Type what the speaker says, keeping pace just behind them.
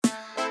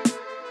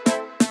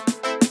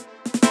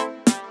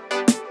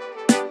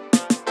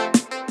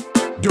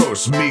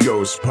Dos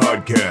Migos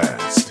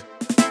Podcast.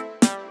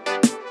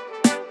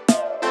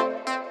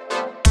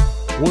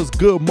 What's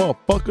good,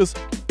 motherfuckers?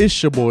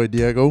 It's your boy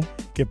Diego,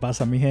 ¿Qué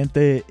pasa, mi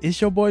gente?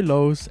 It's your boy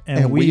Los,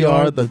 and we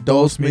are the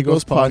Dos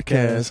Migos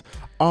Podcast.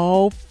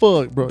 Oh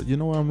fuck, bro! You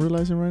know what I'm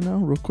realizing right now,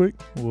 real quick?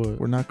 What?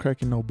 We're not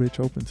cracking no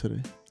bitch open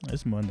today.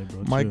 It's Monday,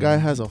 bro. My Chill. guy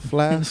has a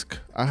flask.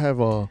 I have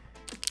a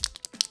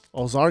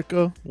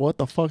Ozarka. What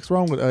the fuck's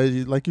wrong with?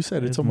 Like you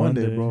said, it's a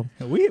Monday, bro.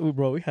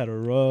 We had a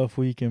rough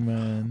weekend,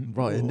 man.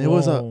 Bro, and it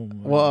was a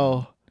man.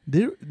 well.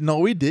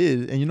 We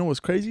did, and you know what's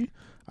crazy?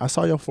 I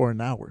saw y'all for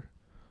an hour.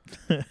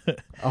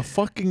 A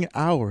fucking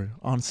hour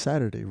on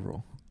Saturday,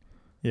 bro.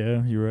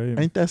 Yeah, you're right.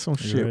 Ain't that some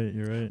shit?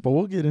 You're right. But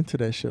we'll get into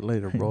that shit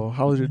later, bro.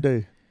 How was your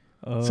day?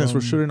 Since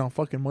we're shooting on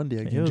fucking Monday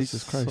again,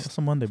 Jesus Christ. It's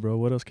a Monday, bro.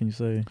 What else can you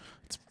say?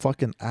 It's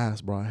fucking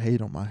ass, bro. I hate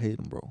him,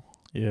 bro.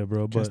 Yeah,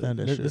 bro. Can't But stand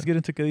that let's shit. get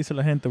into qué dice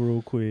la gente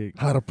real quick.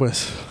 Ahora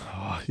pues,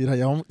 mira,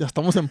 ya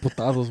estamos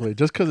emputados, güey.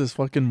 Just because it's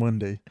fucking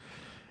Monday.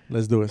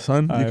 Let's do it,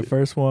 son. All right,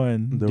 first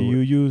one. do Do it. you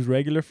use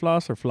regular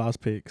floss or floss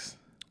picks?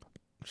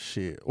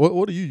 Shit.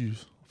 What do you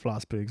use?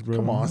 Floss picks, bro.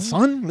 Come on,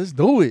 son. Let's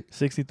do it.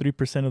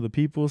 63% of the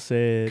people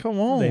said Come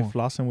on. they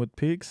flossing with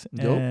picks,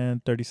 Yup.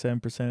 and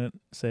 37%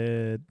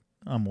 said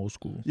I'm old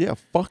school. Yeah,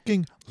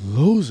 fucking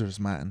losers,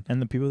 man.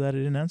 And the people that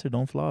didn't answer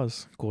don't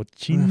floss.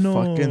 Cochino.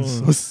 Fucking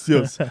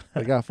sucios.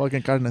 They got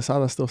fucking carne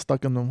asada still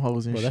stuck in them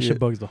hoes and Bro, shit. that shit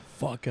bugs the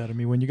fuck out of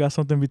me. When you got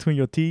something between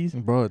your teeth.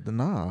 Bro,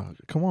 nah.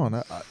 Come on.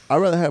 I'd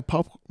rather have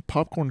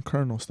popcorn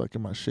kernel stuck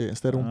in my shit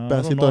instead of un I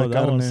don't pedacito know, de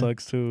that one carne.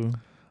 sucks too.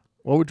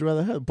 What would you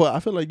rather have? But I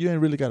feel like you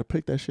ain't really got to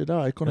pick that shit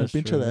out. I couldn't That's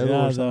pinche true. the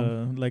dedo or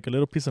something. like a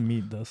little piece of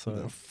meat does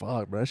suck.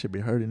 Fuck, bro. That should be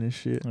hurting this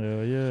shit.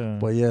 Yeah.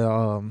 But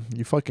yeah,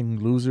 you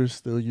fucking losers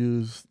still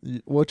use...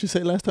 What you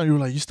say last time? You were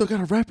like, you still got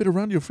to wrap it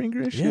around your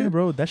finger and shit? Yeah,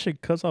 bro. That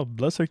shit cuts off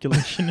blood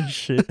circulation and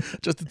shit.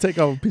 Just to take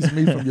off a piece of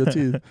meat from your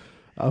teeth.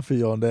 I feel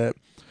you on that.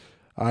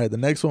 All right, the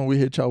next one we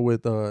hit y'all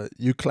with,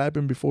 you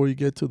clapping before you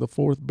get to the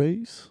fourth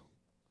base?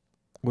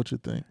 What you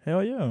think?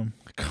 Hell yeah.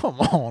 Come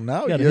on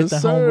now, You gotta yes, hit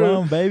that sir. home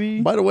run,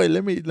 baby. By the way,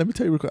 let me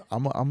tell you real quick.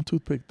 I'm a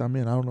toothpick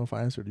también. I don't know if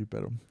I answered you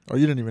better. Or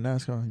you didn't even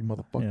ask, huh? You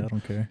motherfucker. Yeah, I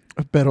don't care.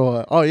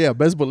 Pero, oh yeah,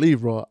 best believe,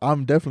 bro.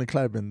 I'm definitely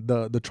clapping.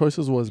 The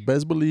choices was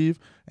best believe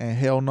and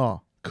hell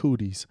no,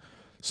 cooties.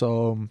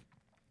 So,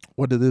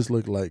 what did this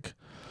look like?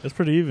 It's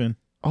pretty even.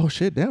 Oh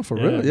shit, damn, for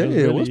Yeah, real. it Yeah, was it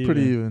really was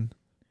pretty even.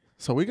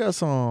 So we got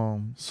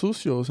some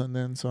sucios and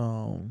then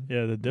some.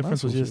 Yeah, the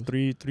difference was just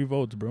three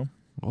votes, bro.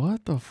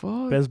 What the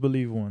fuck? Best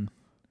believe won.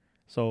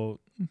 So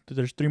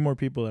there's 3 more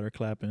people that are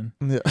clapping.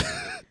 Yeah,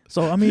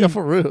 So I mean, yeah,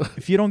 for real.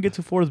 if you don't get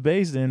to fourth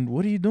base, then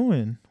what are you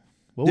doing?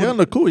 What Yeah, would- on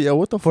the cool. Yeah,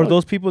 what the for fuck?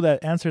 those people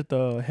that answered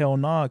the hell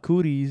nah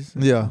cooties,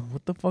 Yeah.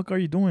 what the fuck are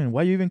you doing?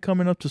 Why you even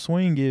coming up to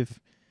swing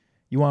if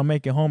you want to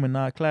make it home and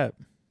not clap?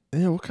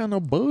 Yeah, what kind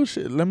of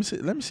bullshit? Let me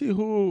see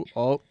who.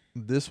 Oh,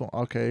 this one.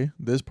 Okay,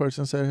 this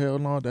person said hell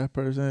no. That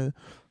person.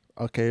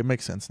 Okay, it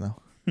makes sense now.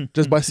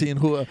 Just by seeing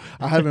who.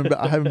 I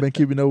haven't been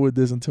keeping up with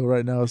this until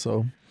right now.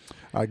 So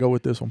I go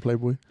with this one,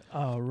 Playboy.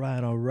 All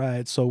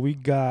right. So we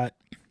got,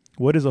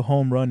 what is a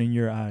home run in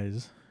your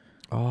eyes?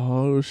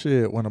 Oh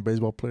shit! When a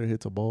baseball player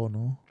hits a ball,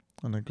 no,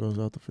 and it goes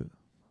out the field.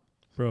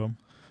 Bro.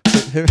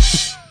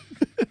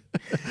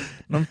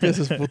 No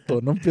empieces, puto.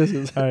 No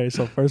empieces. All right,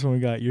 so first one we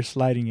got, you're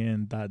sliding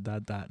in, ...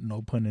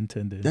 No pun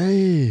intended.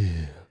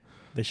 Hey.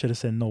 They should have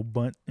said no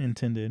bunt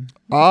intended.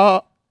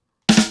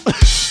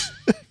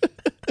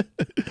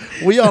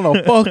 We on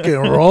a fucking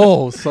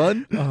roll,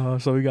 son.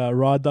 So we got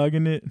raw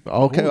dogging it.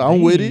 Okay, Oh,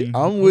 I'm with it. dang.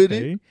 I'm with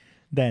Okay. it.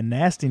 That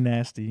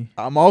nasty.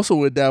 I'm also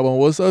with that one.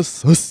 What's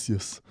us?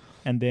 Sussius.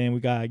 And then we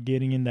got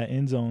getting in that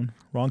end zone.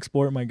 Wrong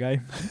sport, my guy.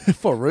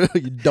 For real,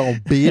 you dumb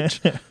bitch.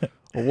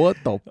 What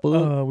the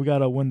fuck? We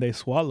got a when they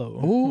swallow.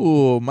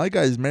 Oh, my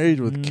guy's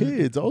married with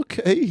kids.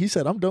 Okay, he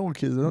said I'm done with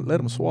kids. Don't let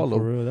him For swallow.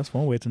 real, that's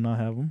one way to not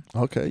have them.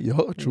 Okay,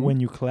 yo, true. When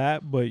you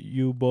clap, but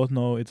you both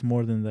know it's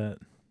more than that.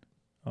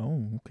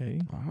 Oh, okay.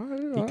 All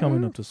He right,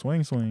 coming up to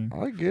swing.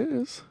 I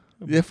guess.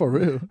 Yeah, for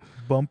real.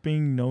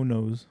 Bumping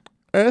no-nos.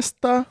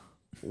 Esta.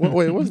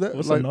 Wait, what's that?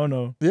 What's like, a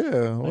no-no?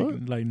 yeah,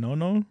 what? Like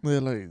no-no? Yeah,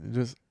 like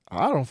just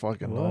I don't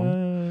fucking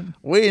know.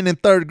 What? Waiting in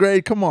 3rd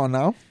grade. Come on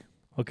now.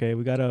 Okay,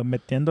 we got a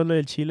metiéndole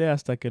el chile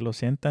hasta que lo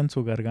sienta en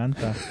su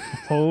garganta.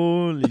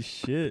 Holy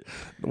shit.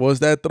 What's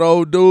that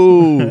throw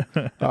do?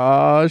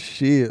 Ah,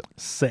 shit.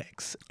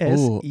 Sex.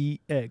 Ooh.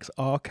 S-E-X.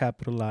 All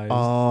capitalized.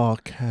 Oh,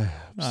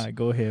 caps. All right,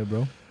 go ahead,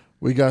 bro.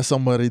 We got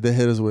somebody that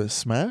hit us with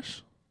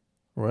smash,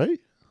 right?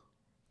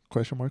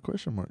 Question mark.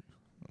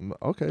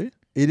 Okay.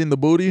 Eating the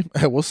booty.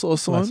 Hey, what's up, Like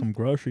son? some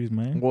groceries,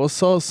 man.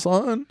 What's up,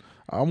 son?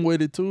 I'm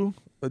with it too.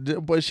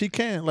 But she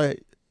can't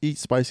like eat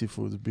spicy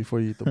foods before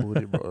you eat the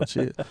booty, bro.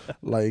 Shit.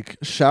 Like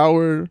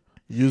shower,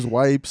 use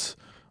wipes,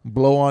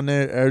 blow on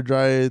it, air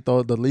dry it,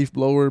 throw the leaf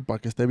blower para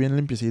que esté bien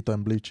limpiecito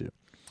and bleach it.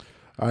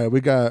 All right,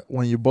 we got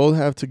when you both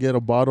have to get a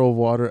bottle of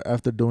water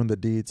after doing the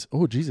deeds.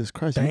 Oh, Jesus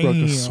Christ, you broke a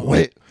Damn.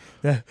 sweat.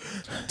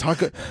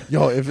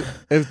 Yo,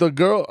 if the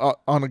girl,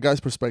 on a guy's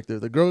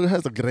perspective, the girl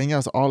has the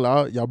greñas all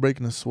out, y'all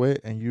breaking a sweat,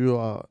 and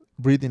you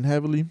breathing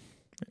heavily,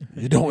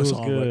 you know It it's was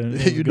on, good. right?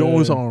 It was You know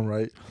it's good. on,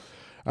 right?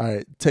 All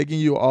right, taking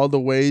you all the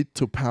way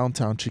to Pound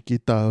Town,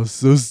 Chiquita.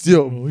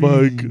 Sucio,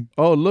 fuck. Oy.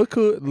 Oh, look.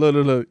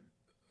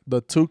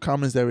 The two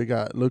comments that we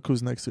got. Look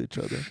who's next to each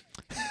other.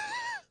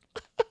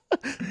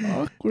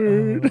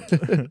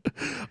 Awkward.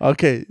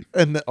 Okay,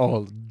 and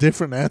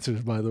different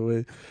answers, by the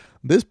way.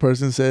 This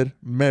person said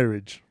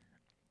marriage.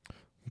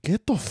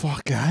 Get the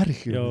fuck out of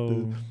here. Yo,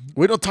 Dude.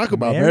 We don't talk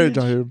about marriage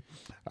on here.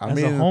 as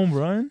a home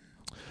run.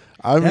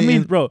 I That means,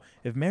 mean, bro,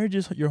 if marriage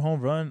is your home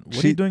run,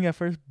 what are you doing at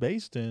first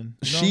base then?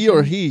 You know she what or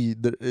I'm saying?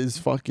 he is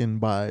fucking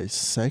by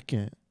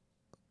second.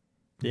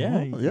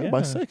 Yeah, No, by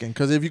yeah. second.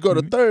 Because if you go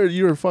to third,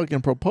 you're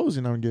fucking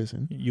proposing, I'm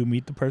guessing. You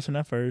meet the person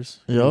at first.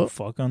 Yup. You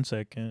fuck on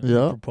second.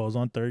 Yup. Propose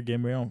on third. Get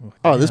married on.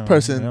 Oh, this Damn,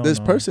 person hell this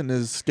no. person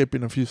is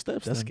skipping a few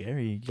steps. That's then.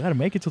 scary. You gotta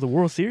make it to the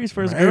World Series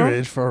first, girl.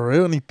 Marriage, for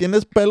real. Ni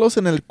tienes pelos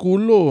en el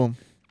culo.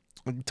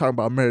 I'm talking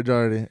about marriage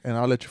already, and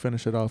I'll let you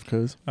finish it off,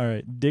 cuz. All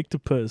right, dick to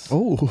puss.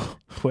 Oh,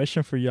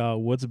 Question for y'all: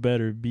 what's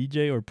better,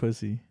 BJ or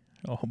pussy?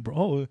 Oh,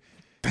 bro,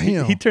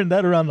 damn. he turned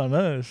that around on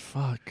us.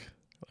 Fuck.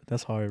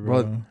 That's hard,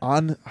 bro.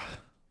 Bro,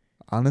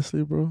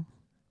 honestly, bro.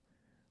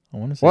 I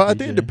want to say. Well, I BJ.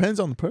 think it depends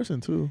on the person,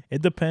 too.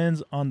 It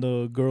depends on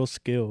the girl's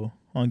skill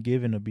on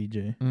giving a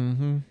BJ.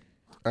 Mm-hmm.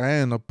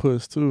 And a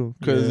puss, too.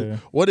 Because Yeah.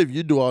 what if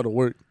you do all the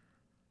work?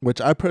 Which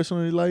I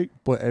personally like,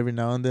 but every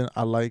now and then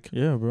I like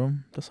Yeah, bro,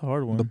 that's a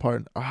hard one. the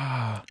part.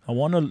 I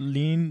want to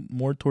lean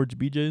more towards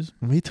BJ's.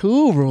 Me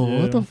too, bro.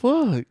 Yeah. What the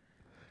fuck?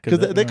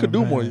 Because they could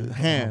do more.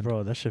 Hand,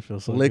 bro. That shit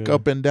feels so lick good.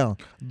 up and down,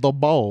 the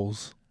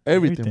balls,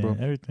 everything, bro.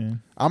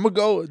 Everything. I'm gonna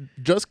go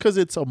just because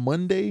it's a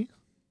Monday.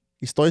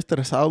 Estoy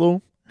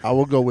estresado. I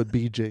will go with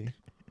BJ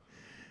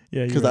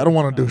Yeah, because I don't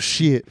want to do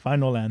shit.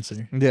 Final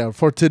answer. Yeah,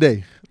 for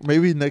today.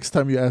 Maybe next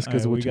time you ask All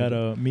us right, what we got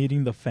a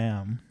meeting the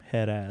fam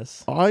head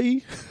ass.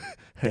 I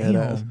head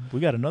ass. Damn, we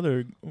got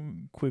another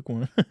quick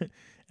one,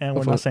 and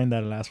we're Fuck. not saying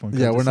that last one.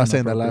 'cause Yeah, we're it's not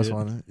saying that last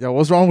inappropriate. one. Yeah,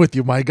 what's wrong with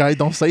you, my guy?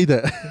 Don't say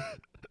that.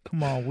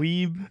 Come on,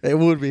 weeb. It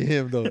would be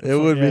him though. It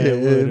would be Yeah,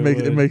 him. it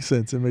It would. makes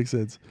sense. It makes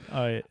sense.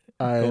 All right,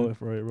 All right. go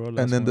for it, bro.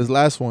 And then this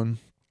last one,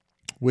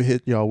 we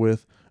hit y'all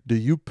with: do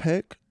you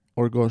peck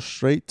or go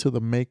straight to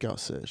the makeout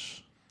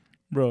sesh?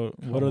 bro,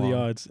 what are Come the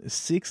on. odds?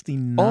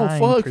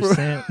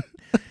 69%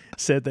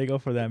 said they go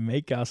for that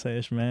makeout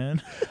sesh,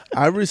 man.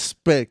 I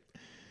respect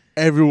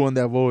everyone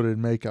that voted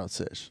makeout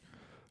sesh.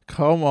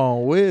 Come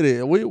on with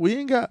it. We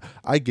ain't got.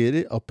 I get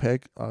it. A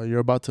peck. You're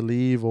about to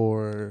leave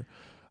or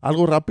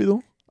algo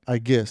rápido. I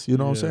guess you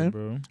know what I'm saying.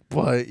 Bro.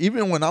 But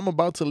even when I'm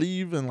about to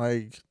leave and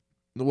like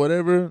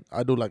whatever,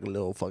 I do like a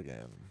little fucking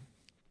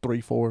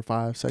 3, 4,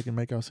 5 second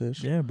makeout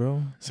sesh. Yeah,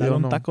 bro. Sí Dale o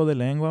un no? taco de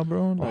lengua,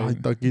 bro. Ay,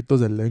 Like, taquitos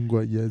de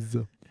lengua, yes.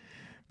 but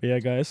yeah,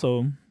 guys.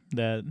 So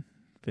that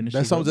finishes.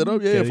 That sums it up,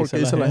 yeah. ¿Qué For dice que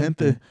dice la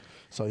gente.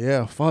 So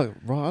yeah,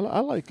 fuck, bro. I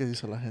like que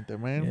dice la gente,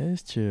 man. Yeah,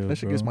 it's chill, That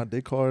shit bro. gets my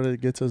dick hard.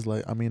 It gets us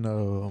like, I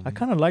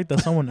kind of like that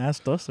someone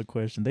asked us a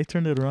question. They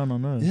turned it around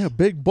on us. yeah,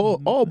 Big Boy.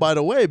 Oh, by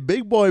the way,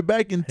 Big Boy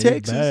back in He's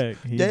Texas. back.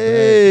 He's back.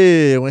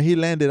 Yeah, when he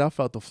landed, I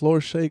felt the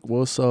floor shake.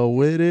 What's up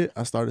with it?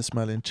 I started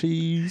smelling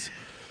cheese.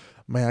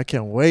 Man, I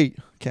can't wait.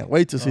 Can't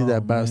wait to see Oh,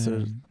 that bastard.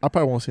 man. I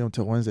probably won't see him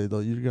till Wednesday though.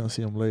 You're gonna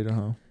see him later,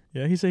 huh?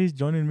 Yeah, he said he's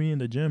joining me in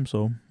the gym,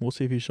 so we'll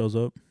see if he shows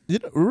up. You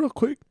know, real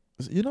quick,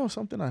 you know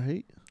something I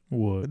hate?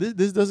 What?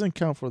 This doesn't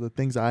count for the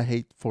things I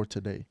hate for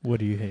today.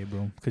 What do you hate,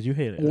 bro? Because you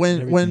hate it.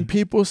 When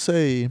people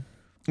say,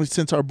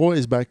 since our boy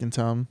is back in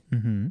town,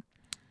 Mm-hmm.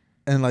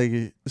 and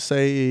like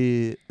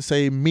say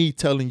me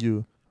telling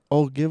you,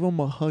 oh, give him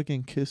a hug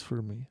and kiss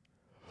for me.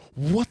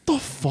 What the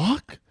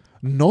fuck?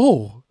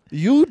 No,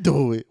 you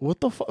do it. What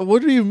the fuck?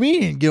 What do you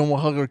mean? Give him a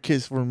hug or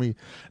kiss for me?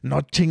 No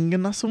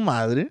chinguen a su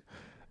madre.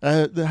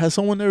 Has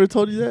someone ever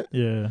told you that?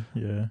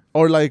 Yeah.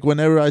 Or like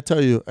whenever I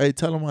tell you, hey,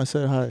 tell him I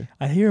said hi.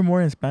 I hear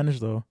more in Spanish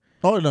though.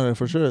 Oh no,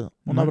 for sure.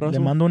 Un Le abrazo.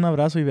 mando un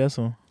abrazo y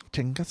beso.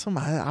 Chinga su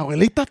madre,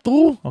 abuelita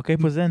tú. Ok,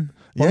 pues den.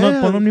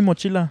 Yeah. Ponlo en mi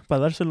mochila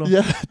para dárselo.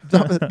 Yeah,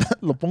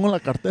 lo pongo en la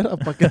cartera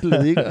para que le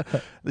diga.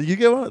 You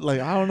get what?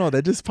 Like I don't know.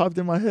 That just popped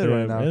in my head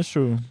right now. That's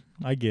true.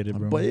 I get it,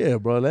 bro. But yeah,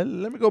 bro, let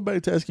me go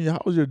back to asking you, how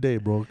was your day,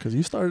 bro? Because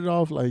you started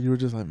off like you were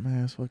just like,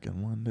 man, it's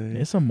fucking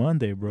Monday. It's a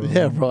Monday, bro.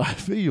 Yeah, bro, I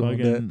feel you on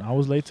that. Fucking, I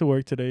was late to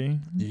work today.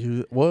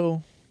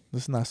 Well,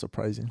 that's not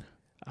surprising.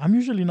 I'm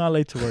usually not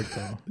late to work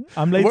though.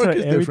 I'm late Work to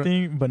is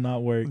everything, but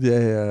not work.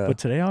 Yeah. But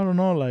today, I don't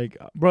know, like,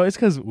 bro, it's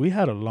because we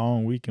had a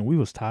long weekend. We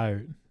was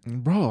tired.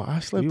 Bro, I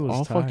slept We was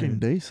all fucking tired.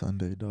 day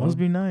Sunday, dog. Must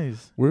be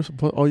nice. We're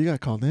supposed. Oh, you got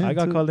called in. I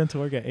got too? called into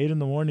work at 8 in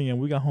the morning, and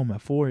we got home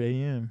at 4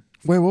 a.m.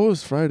 Wait, what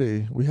was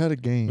Friday? We had a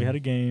game. We had a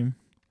game.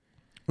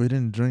 We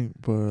didn't drink,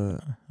 but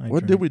I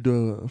what did drank. we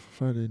do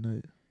Friday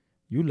night?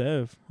 You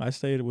left. I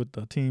stayed with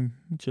the team,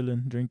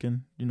 chilling,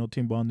 drinking,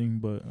 team bonding,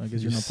 but I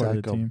guess you're not part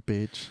of the psycho team.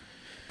 bitch.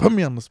 Put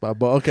me on the spot.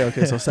 But okay.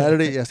 So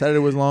Saturday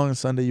was long, and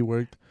Sunday you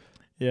worked.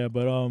 Yeah,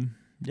 but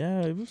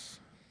yeah, it was.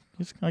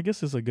 I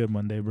guess it's a good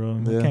Monday,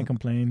 bro. Yeah. I can't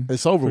complain.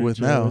 It's over Pretty with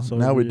chill. now. It's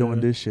Now over, we're doing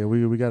yeah. this shit.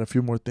 We got a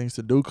few more things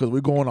to do because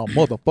we're going on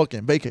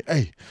motherfucking vacation.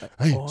 Hey,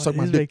 Oh, suck it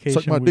my is dick,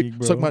 suck vacation my dick,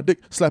 week, suck bro. my dick,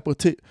 slap a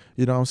tit.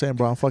 You know what I'm saying,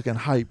 bro? I'm fucking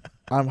hype.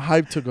 I'm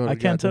hyped to go. I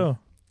can't tell.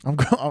 I'm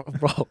going,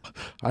 bro.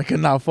 I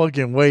cannot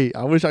fucking wait.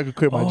 I wish I could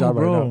quit my job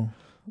bro. right now.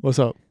 What's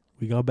up?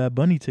 We got Bad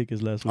Bunny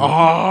tickets last week.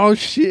 Oh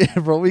shit,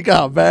 bro. We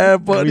got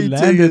Bad Bunny we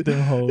landed tickets. them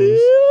hoes.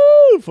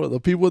 Ew, for the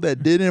people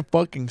that didn't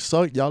fucking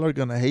suck, y'all are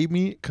gonna hate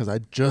me because I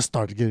just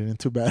started getting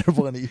into Bad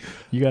Bunny.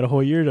 You got a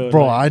whole year to,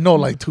 Bro, like, I know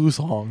like 2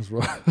 songs,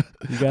 bro.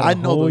 you got I a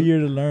know whole the- year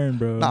to learn,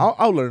 bro. Nah,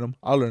 I'll learn them.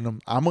 I'll learn them.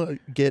 I'm gonna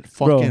get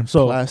Bro, fucking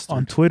so plastered.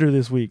 on Twitter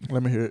this week,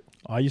 Let me hear it.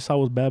 all you saw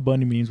was Bad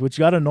Bunny memes, which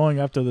got annoying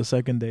after the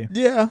second day.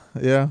 Yeah.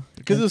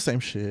 Because it's the same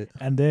shit.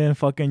 And then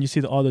fucking you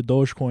see all the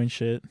Dogecoin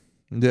shit.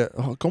 Yeah.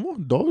 Oh, come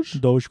on, Doge.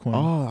 Dogecoin.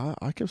 Oh,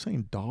 I kept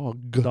saying dog.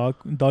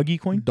 Doggy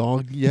coin?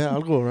 Dog. Yeah,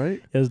 I'll go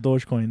right. Yes,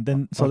 Dogecoin.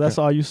 Then so Okay. that's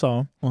all you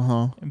saw.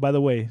 Uh-huh. And by the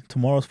way,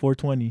 tomorrow's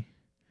 420.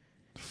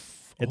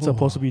 It's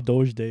supposed to be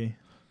Doge Day.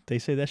 They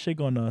say that shit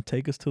gonna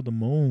take us to the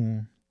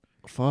moon.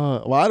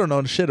 Fuck. Well, I don't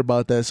know shit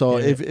about that. So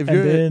Yeah. if And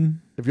you're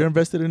then, if you're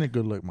invested in it,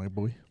 good luck, my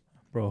boy.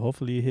 bro,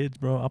 hopefully it hits,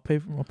 bro. I'll pay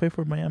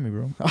for Miami,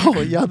 bro. Oh,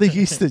 y'all think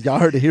y'all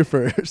heard it here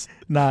first.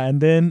 Nah, and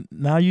then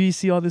now you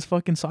see all this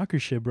fucking soccer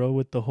shit, bro,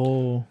 with the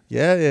whole.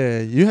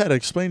 Yeah. You had to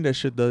explain that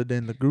shit the other day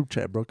in the group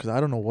chat, bro, because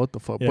I don't know what the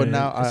fuck. But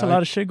now there's a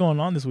lot of shit going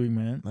on this week,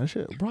 man. that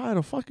shit, bro, out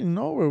of fucking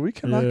nowhere. We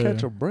cannot Yeah.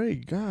 catch a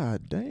break.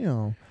 God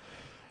damn.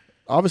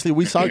 Obviously,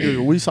 we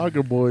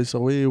soccer boys, so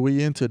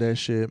we into that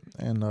shit,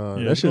 and Yeah,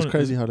 that's it's just gonna-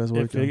 crazy how that's If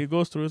working. it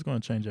goes through, it's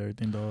gonna change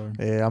everything, dog.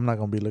 Yeah, I'm not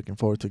gonna be looking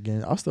forward to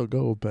again. I'll still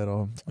go, but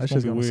that It's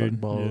shit's gonna be gonna suck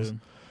weird. balls.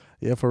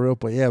 Yeah. Yeah, for real.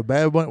 But yeah,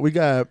 Bad Bunny. We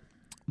got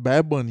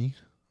Bad Bunny,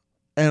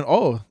 and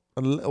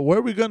where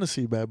are we gonna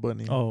see Bad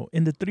Bunny? Oh,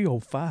 in the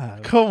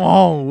 305. Come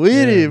on with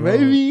Yeah, it, bro.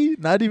 baby.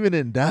 Not even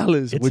in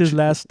Dallas. It's which his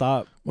last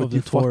stop with of the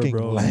you tour, fucking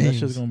bro. That lames.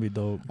 shit's gonna be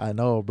dope. I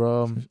know,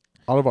 bro.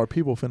 All of our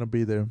people finna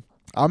be there.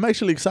 I'm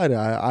actually excited.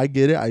 I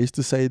get it. I used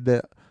to say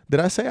that. Did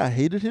I say I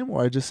hated him,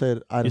 or I just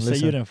said I You didn't say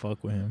listen? you didn't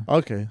fuck with him.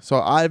 Okay,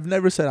 so I've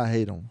never said I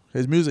hate him.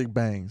 His music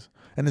bangs,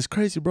 and it's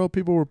crazy, bro.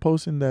 People were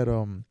posting that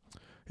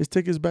his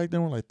tickets back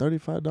then were like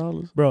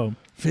 $35, Bro,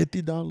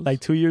 $50. like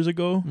 2 years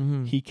ago,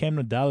 Mhm. he came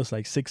to Dallas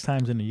like 6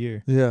 times in a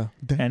year. Yeah,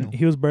 damn. And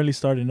he was barely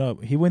starting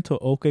up. He went to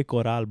OK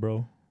Coral,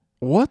 bro.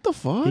 What the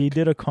fuck? He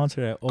did a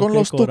concert at Con OK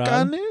los Coral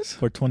Tucanes?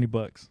 for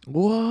 $20.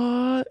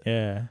 What?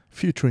 Yeah.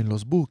 Featuring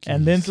los Bookies.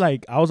 And then it's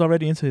like I was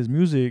already into his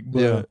music,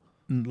 but Yeah.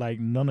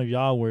 like none of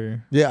y'all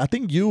were. Yeah, I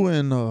think you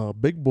and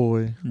Big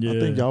Boy. I Yeah.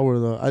 think y'all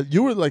were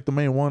you were like the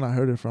main one I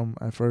heard it from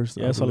at first.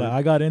 Yeah, so like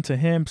I got into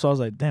him, so I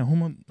was like, damn,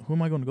 who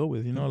am I gonna go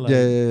with? You know, like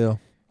yeah.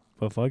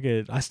 but fuck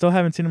it. I still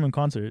haven't seen him in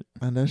concert.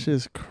 And that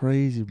shit's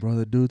crazy, bro.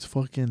 The dude's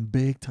fucking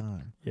big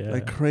time. Yeah.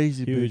 Like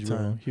crazy huge, big bro.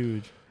 time.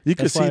 Huge. You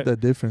can That's see why- the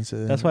difference.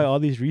 That's why all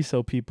these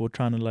resale people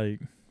trying to like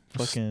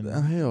fucking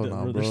Hell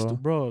no, bro.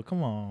 bro,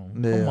 come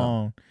on. Yeah. Come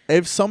on.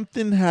 If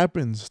something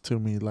happens to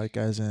me, like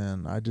as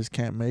in I just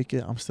can't make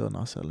it, I'm still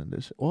not selling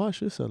this shit. Well, I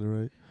should sell it,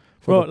 right?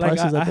 For Bro, the like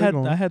prices that they're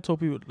going. I had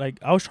told people like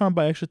I was trying to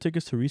buy extra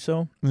tickets to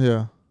resell.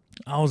 Yeah.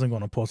 I wasn't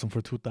gonna post them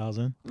for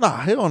 2,000. Nah,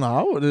 hell no.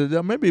 I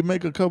would maybe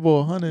make a couple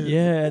of hundred.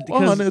 Yeah,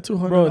 100,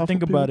 200. bro,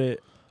 think about it.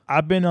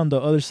 I've been on the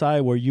other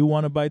side where you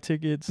want to buy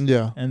tickets,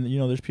 Yeah. and you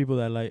know there's people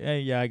that like, hey,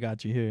 yeah, I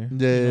got you here.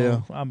 Yeah, You yeah,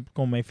 know, I'm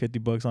gonna make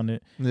 $50 on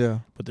it. Yeah.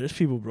 But there's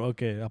people, bro,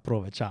 okay,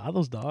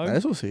 aprovechados, dog.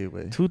 Eso sí,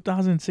 güey.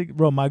 2006,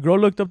 bro. My girl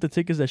looked up the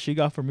tickets that she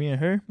got for me and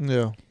her.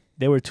 Yeah.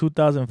 They were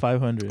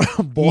 2,500.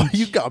 Boy, Each.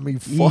 you got me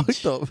fucked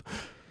Each. up.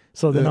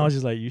 So then Yeah. I was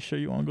just like, you sure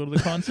you want to go to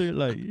the concert?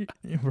 Like,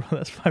 bro,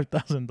 that's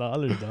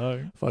 $5,000,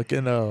 dog.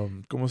 Fucking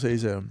 ¿cómo se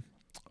dice?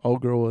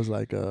 Old girl was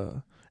like,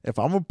 if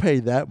I'm gonna pay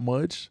that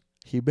much,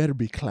 he better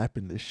be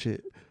clapping this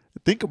shit.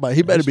 Think about it.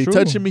 He better That's be true.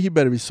 touching me. He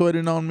better be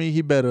sweating on me.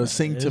 He better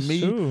sing to It's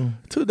me. true.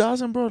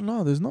 2,000, bro.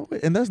 No, there's no way.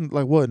 And that's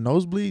like what,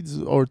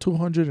 nosebleeds or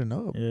 200 and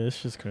up. Yeah,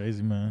 it's just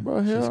crazy, man. Bro,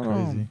 It's just hell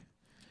no. crazy.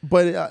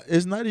 But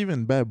it's not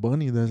even Bad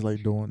Bunny that's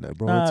like doing that,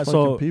 bro. Nah, It's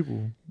so- fucking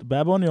people. The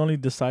Bad Bunny only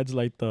decides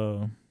like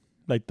the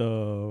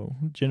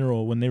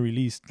general when they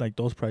release like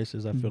those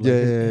prices. I feel like Yeah,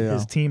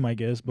 his yeah. team, I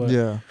guess. But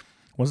Yeah,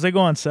 once they go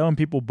on sale and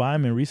people buy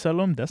them and resell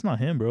them, that's not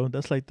him, bro.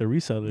 That's like the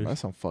resellers.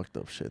 that's some fucked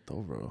up shit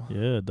though, bro.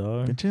 Yeah,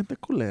 dog. Pinche gente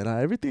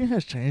culera. Everything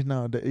has changed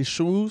now. The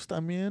shoes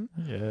también.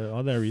 Yeah,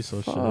 all that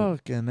resale shit.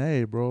 Fucking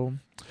A, bro.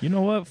 You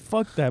know what?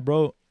 Fuck that,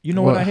 bro. You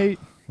know what I What? hate?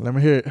 Let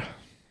me hear it.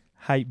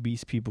 Hype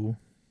beast people.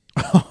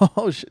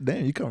 Oh shit!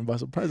 Damn, you coming by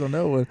surprise on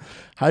that one.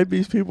 Hype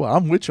beast people,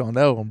 I'm with you on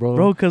that one, bro.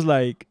 Bro, because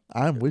like,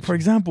 I'm with for you.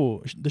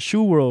 example, the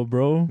shoe world,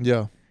 bro.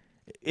 Yeah,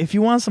 If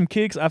you want some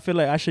kicks, I feel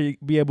like I should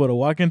be able to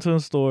walk into a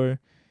store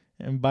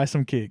and buy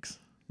some kicks.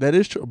 that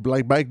is true.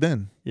 Like back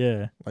then,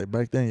 Yeah.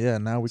 yeah.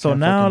 Now we. So can't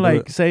now, fucking do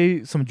like,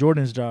 say some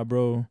Jordan's job,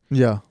 bro. it.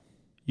 Yeah,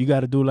 You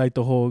got to do like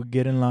the whole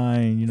get in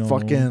line, you know,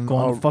 Fucking, go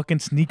on uh, fucking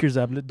sneakers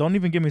app. Don't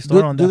even get me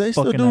started on do that they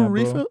still fucking do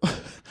app, bro.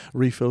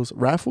 refills,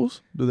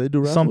 raffles? Do they do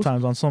raffles?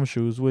 Sometimes on some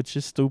shoes, which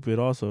is stupid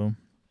also.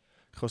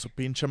 Hijo su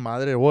pinche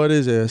madre. What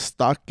is it?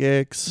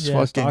 StockX, Yeah,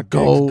 fucking StockX,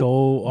 Go, Go,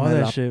 all Me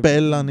that la shit.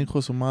 pelan, hijo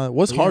su madre.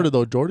 What's Yeah. harder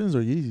though, Jordans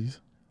or Yeezys?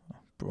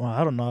 Bro,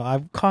 I don't know.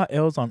 I've caught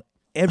L's on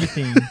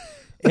everything.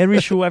 Every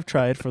shoe I've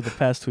tried for the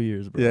past 2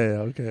 years, bro.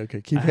 Yeah,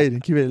 okay. Keep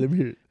hating. Let me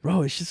hear it.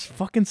 Bro, it just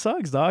fucking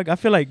sucks, dog. I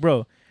feel like,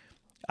 bro,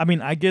 I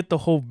mean, I get the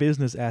whole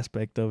business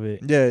aspect of it.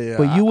 Yeah.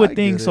 But you would I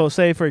think, get so it.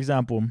 say, for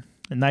example,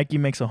 Nike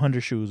makes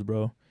 100 shoes,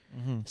 bro.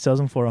 sells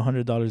them for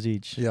 $100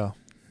 each. Yeah,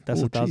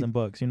 That's Ooh,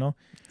 $1,000, you know?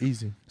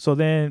 easy. So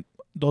then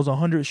those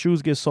 100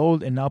 shoes get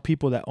sold, and now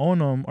people that own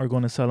them are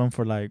going to sell them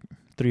for like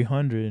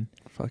 300.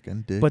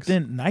 Fucking dicks. But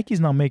then Nike's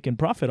not making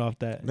profit off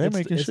that. They're it's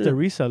making it's shit. the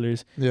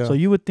resellers. yeah, So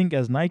you would think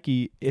as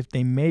Nike, if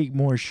they make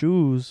more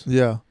shoes,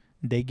 yeah,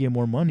 they get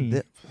more money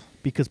They-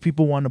 because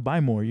people want to buy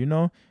more, you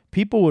know?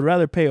 People would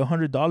rather pay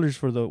 $100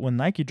 for the when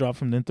Nike drops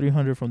them than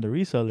 $300 from the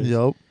resellers.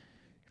 yup.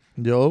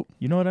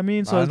 You know what I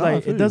mean? So I it's know, I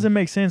like feel it you. doesn't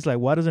make sense. Like,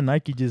 why doesn't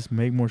Nike just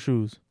make more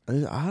shoes? I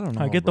don't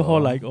know. I get the bro.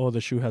 whole like, oh,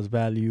 the shoe has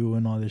value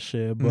and all this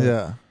shit, but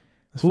yeah,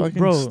 it's who- fucking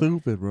bro,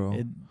 stupid, bro.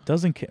 it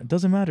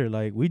doesn't matter.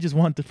 Like, we just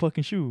want the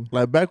fucking shoe.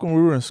 Like back when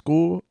we were in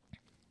school,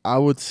 I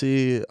would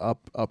see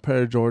a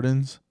pair of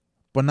Jordans,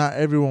 but not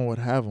everyone would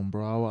have them,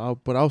 bro.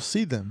 But I'll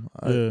see them.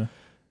 Yeah,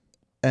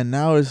 And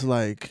now it's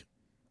like,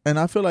 and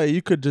I feel like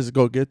you could just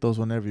go get those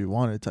whenever you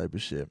wanted, type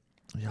of shit.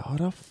 Yo, what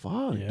the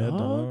fuck, yeah, dog?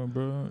 dog,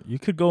 bro. You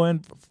could go in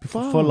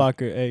Fuck. Foot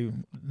Locker. Hey,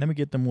 let me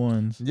get them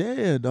ones.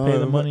 Yeah, dog. Pay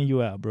the money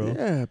you out, bro.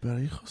 Yeah, pero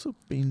hijo su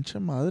pinche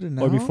madre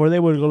now. Or before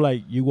they would go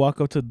like, you walk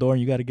up to the door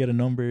and you got to get a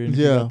number and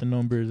you Yeah. got the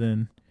numbers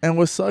and And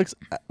what sucks,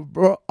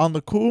 bro, on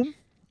the cool,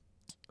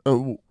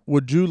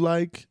 would you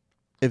like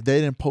if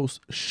they didn't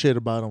post shit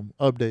about them,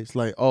 updates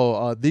like,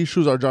 oh, these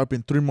shoes are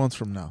dropping 3 months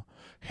from now?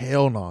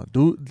 Hell no,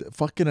 dude.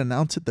 Fucking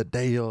announce it the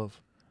day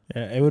of.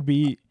 yeah, it would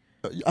be.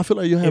 I feel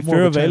like you have If more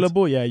you're of a chance.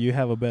 available, yeah, you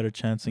have a better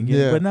chance in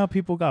getting. Yeah. But now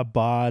people got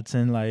bots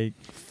and like,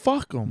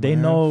 Fuck them. They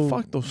know-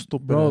 Fuck those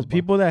stupid. bro, ass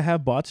people that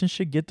have bots and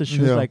shit get the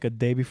shoes Yeah. like a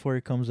day before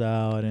it comes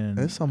out, and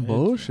It's some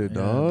bullshit, yeah,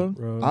 dog.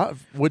 bro.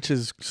 Which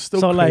is still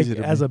So like, crazy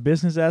to as me. a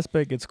business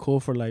aspect, it's cool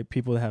for like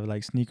people that have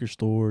like sneaker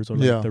stores or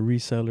like Yeah. the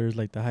resellers,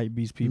 like the hype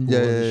beast people. Yeah,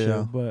 or the yeah, shit.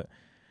 yeah. But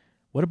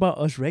what about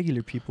us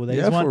regular people? They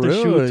Yeah, just want for the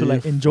shoe real, to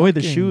like you enjoy the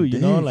fucking shoe, you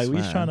know? dicks, Like we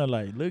man. trying to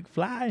like look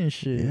fly and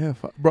shit. Yeah,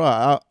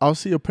 bro. I'll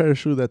see a pair of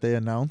shoes that they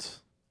announce.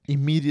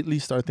 Immediately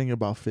start thinking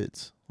about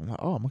fits. I'm like,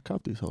 oh, I'm gonna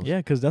cop these hoes. Yeah,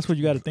 because that's what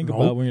you got to think Nope.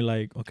 about when you're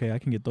like, okay, I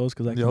can get those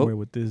because I can Yup. wear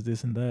with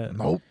this, and that.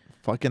 Nope.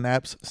 Fucking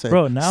apps say,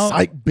 Bro, now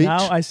psych, bitch.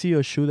 now I see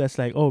a shoe that's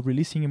like, oh,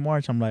 releasing in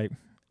March. I'm like,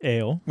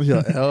 ayo.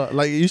 yeah,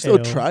 like you still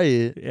Ayo. try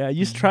it. Yeah,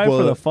 you just try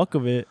for the But- fuck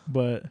of it,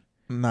 but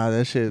Nah,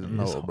 that shit,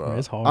 no, it's, bro.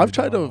 it's hard. I've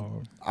tried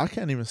dog. I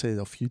can't even say it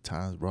a few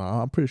times, bro.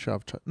 I'm pretty sure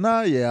I've tried.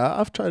 Nah, yeah,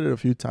 I've tried it a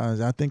few times.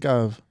 I think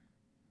I've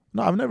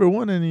never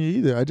won any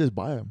either. I just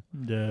buy them.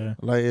 Yeah.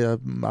 Like, a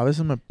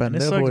veces me it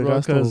pendejo sucks, y bro,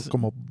 gasto 'cause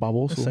como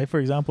baboso. Say for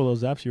example,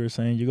 those apps you were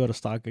saying, you go to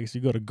StockX,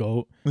 you go to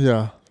GOAT,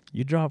 Yeah.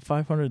 you drop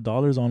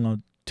 $500 on a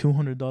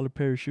 $200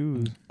 pair of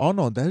shoes, Oh,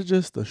 no, that's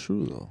just the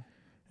shoe, though.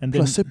 and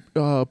then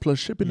Plus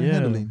shipping and Yeah.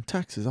 handling,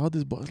 taxes, all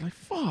this bullshit. Like,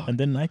 fuck. and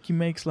then Nike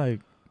makes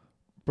like,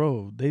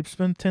 bro, they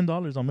spend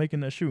 $10 on making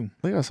that shoe.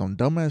 They got some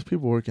dumbass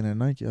people working at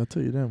Nike. I'll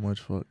tell you that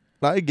much. Fuck.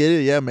 Like, I get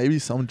it. Yeah, maybe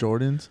some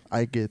Jordans.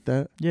 I get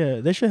that.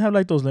 Yeah, they should have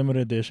like those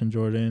limited edition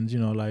Jordans, you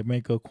know, like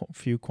make a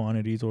few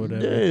quantities or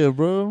whatever. Yeah,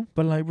 bro.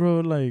 But like, bro,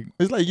 like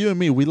It's like you and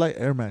me. We like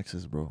Air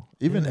Maxes, bro.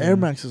 Even Yeah. Air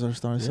Maxes are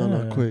starting to sell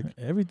out yeah, quick.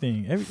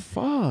 everything,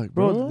 Fuck,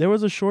 bro. bro. There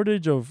was a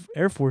shortage of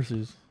Air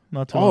Forces.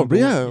 Not too Oh, long ago.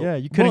 yeah. Yeah,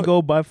 you couldn't Bro,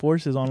 go buy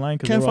Forces online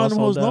because Can't they were all find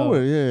them hoes sold out.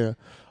 nowhere. Yeah.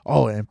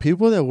 Oh, and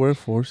people that wear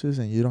forces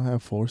and you don't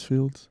have force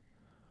fields,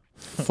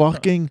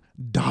 fucking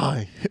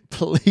die,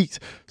 please.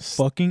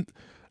 Fucking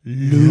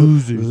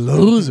losers.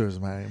 Losers,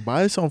 man.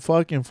 Buy some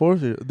fucking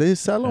force fields. They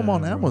sell them Yeah,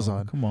 on bro.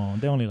 Amazon. Come on,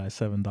 they only like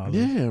 $7.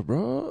 Yeah,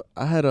 bro.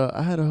 I had a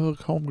hook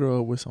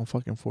homegirl with some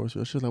fucking force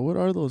fields. She was like, "What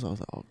are those?" I was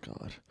like, "Oh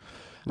god,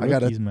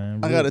 Rookies,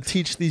 man. I gotta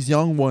teach these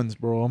young ones,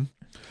 bro."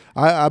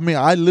 I mean,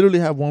 I literally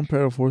have one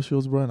pair of force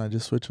fields, bro, and I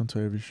just switch them to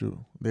every shoe.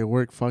 They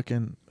work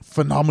fucking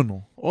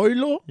phenomenal.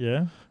 Oilo,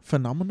 Yeah,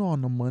 phenomenal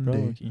on a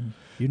Monday. bro.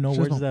 You know Just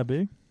words don't- that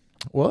big?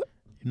 What?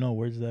 You know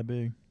words that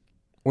big?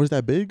 Where's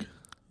that big?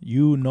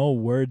 You know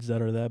words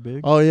that are that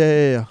big? Oh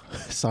yeah.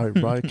 Sorry,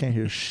 bro. I can't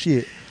hear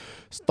shit.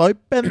 Estoy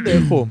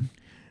pendejo.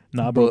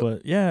 Nah, bro,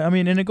 but yeah, I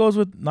mean, and it goes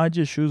with not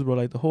just shoes, bro.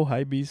 Like the whole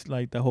hype beast,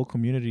 like the whole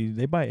community,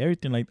 they buy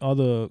everything, like all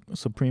the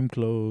Supreme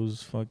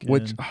clothes, fucking.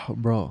 Which,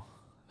 bro?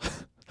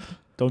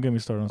 Don't get me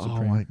started on Oh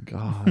Supreme. my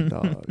god,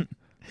 dog.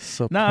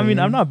 Nah, I mean,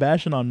 I'm Supreme. not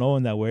bashing on no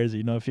one that wears it.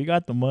 You know, if you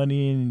got the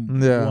money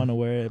and Yeah. you want to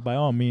wear it, by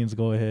all means,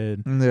 go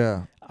ahead.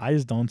 Yeah. I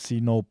just don't see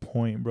no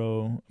point,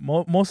 bro.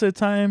 Most of the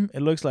time,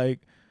 it looks like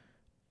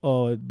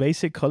a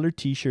basic color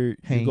T-shirt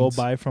you go Hanes.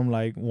 buy from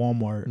like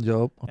Walmart,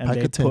 Yup. A and pack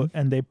they of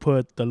 10. they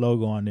put the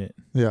logo on it,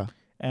 Yeah.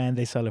 and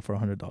they sell it for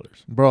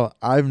 $100. Bro,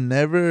 I've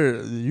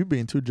never. You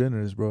being too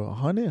generous, bro.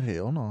 100,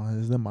 hell no.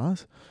 Es de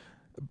más.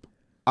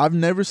 I've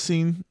never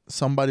seen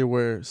somebody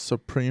wear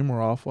Supreme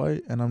or Off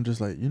White, and I'm just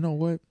like, you know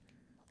what?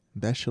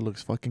 That shit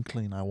looks fucking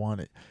clean. I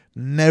want it.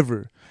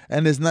 Never.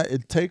 And it's not.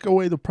 Take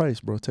away the price,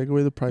 bro. Take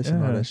away the price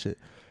and all Yeah. that shit.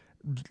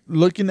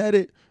 Looking at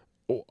it,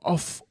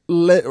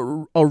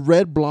 a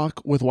red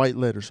block with white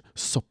letters,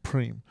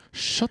 Supreme.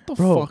 Shut the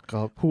Bro, fuck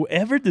up.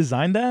 Whoever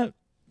designed that,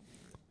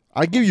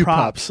 I give you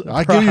props. props.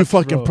 I give you Props,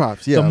 fucking bro.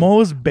 props. Yeah. the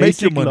most your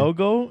basic money.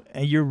 logo,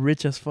 and you're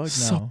rich as fuck now.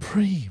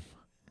 Supreme.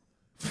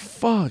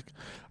 Fuck.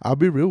 I'll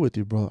be real with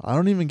you, bro. I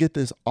don't even get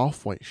this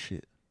Off-White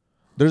shit.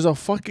 There's a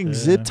fucking Yeah.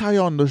 zip tie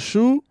on the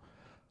shoe.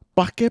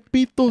 ¿Pa qué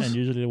pitos? And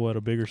usually, what,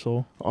 a bigger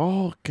sole?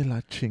 Oh, que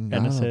la chingada,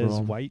 And it says bro.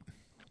 white.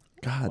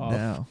 God Off.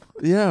 damn.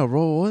 Yeah,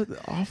 bro. What?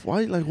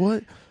 Off-white? Like,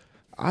 what?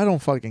 I don't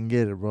fucking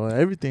get it, bro.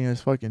 Everything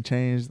has fucking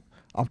changed.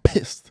 I'm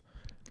pissed.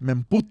 Me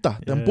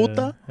emputa. ¿Te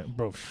emputa?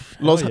 Bro.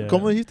 Los, hell yeah.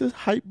 ¿Cómo dijiste?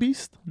 Hype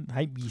beast?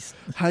 Hype beast.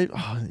 Hype.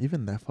 Oh,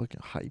 even that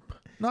fucking hype.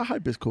 No,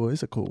 hype is cool.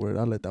 It's a cool word.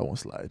 I'll let that one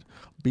slide.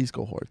 Beast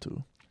go hard,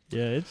 too.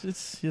 Yeah, it's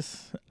just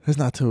It's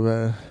not too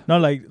bad. no,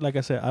 like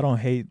I said, I don't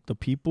hate the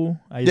people.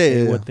 I just Yeah,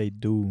 hate yeah, what yeah. they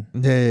do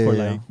Yeah, for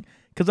yeah. like,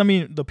 because I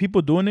mean, the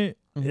people doing it,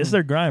 it's Mhm.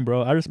 their grind,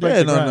 bro. I respect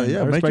Yeah, the grind. I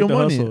Make respect your the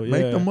money. hustle.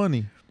 Make yeah. the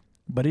money.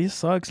 But it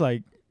sucks,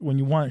 like when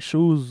you want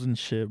shoes and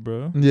shit,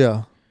 bro.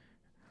 Yeah.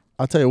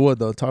 I'll tell you what,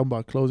 though. Talking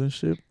about clothes and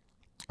shit,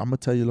 I'm going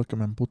to tell you, look at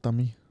me emputa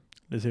me.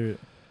 Let's hear it.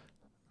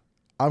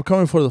 I'm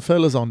coming for the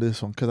fellas on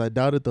this one because I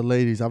doubted the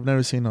ladies. I've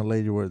never seen a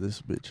lady wear this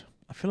bitch.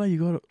 I feel like you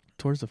go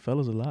towards the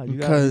fellas a lot. You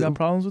Because- got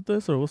problems with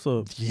this, or what's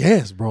up?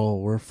 Yes, bro.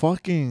 We're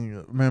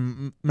fucking.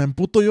 Me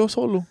emputo yo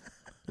solo.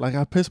 Like,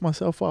 I pissed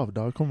myself off,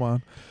 dog. Come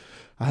on.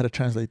 I had to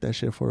translate that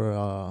shit for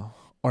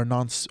our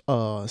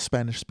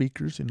non-Spanish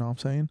speakers. You know what I'm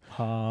saying?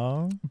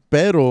 Huh?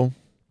 Pero,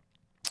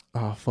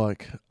 oh,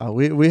 fuck.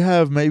 We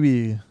have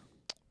maybe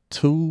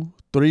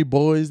 2-3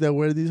 boys that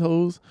wear these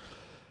hoes.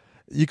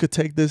 You could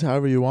take this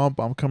however you want,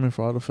 but I'm coming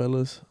for all the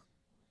fellas.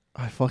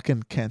 I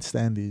fucking can't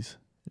stand these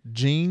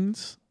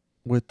jeans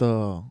with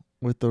the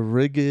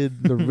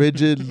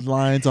rigid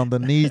lines on the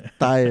knee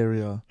thigh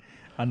area.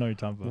 I know what you're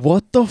talking about.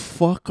 What the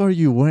fuck are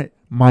you wearing,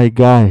 my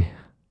guy?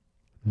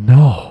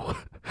 No,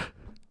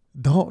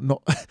 don't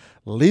no.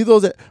 Leave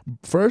those at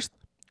first.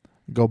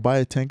 Go buy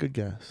a tank of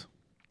gas.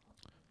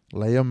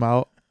 Lay them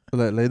out.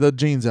 Lay the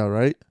jeans out,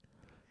 right?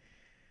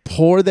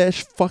 Pour that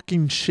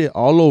fucking shit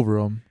all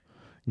over them.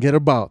 Get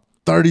about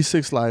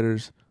 36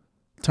 lighters.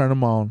 Turn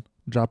them on.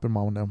 Drop them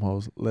on them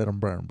hoes. Let them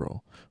burn,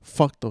 bro.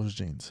 Fuck those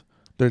jeans.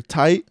 They're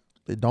tight.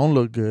 They don't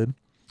look good.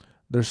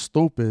 They're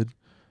stupid.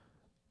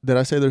 Did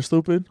I say they're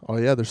stupid? Oh,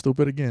 yeah, they're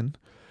stupid again.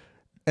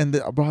 And,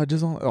 bro, I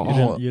just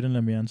don't... You didn't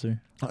let me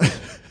answer.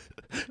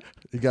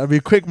 You gotta be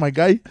quick, my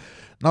guy.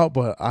 No,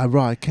 but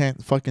I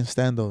can't fucking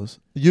stand those.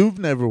 You've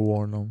never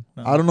worn them.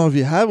 No. I don't know if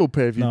you have a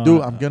pair. If you No,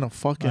 do, I'm gonna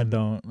fucking I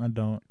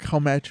don't.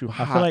 come at you I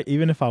hot. feel like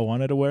even if I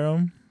wanted to wear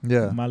them,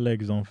 yeah. my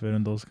legs don't fit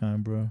in those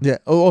kind, bro. Yeah.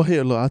 Oh,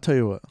 here, look. I'll tell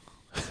you what.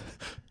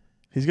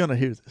 He's gonna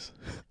hear this.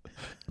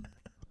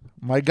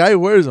 My guy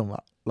wears them.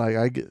 Like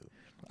I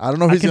don't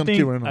know if he's gonna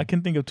keep wearing them. I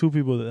can think of 2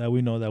 people that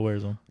we know that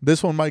wears them.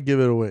 This one might give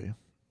it away.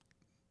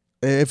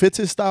 If it's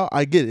his style,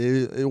 I get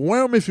it.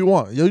 Wear them if you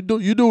want. You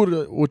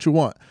do what you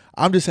want.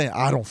 I'm just saying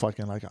I don't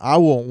fucking like it. I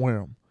won't wear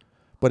them.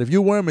 But if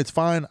you wear them, it's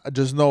fine. I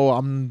just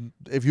know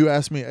if you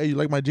ask me, hey, you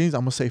like my jeans?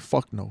 I'm gonna say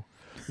fuck no.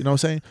 You know what I'm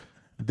saying?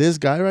 This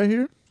guy right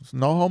here,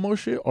 no homo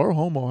shit or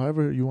homo,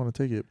 however you want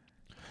to take it.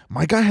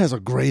 My guy has a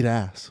great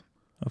ass,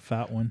 A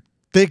fat one.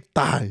 thick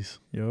thighs.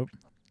 Yup.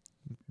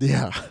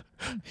 Yeah,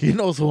 he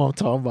knows who I'm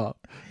talking about.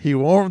 He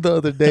wore them the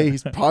other day.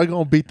 He's probably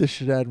gonna beat the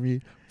shit out of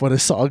me, but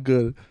it's all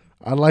good.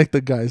 I like the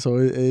guy, so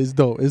it's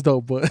dope. It's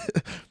dope, but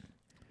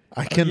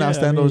I cannot Yeah,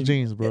 stand I those mean,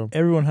 jeans, bro.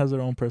 Everyone has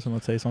their own personal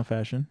taste on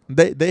fashion.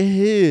 They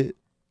hit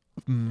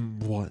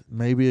what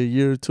maybe a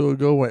year or 2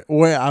 ago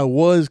where I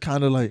was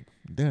kind of like,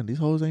 damn, these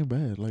hoes ain't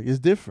bad. Like it's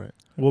different.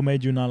 What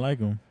made you not like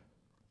them?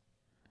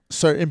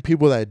 Certain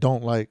people that I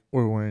don't like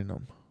were wearing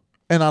them,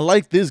 and I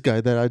like this guy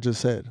that I just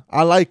said.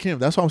 I like him.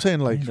 That's what I'm saying.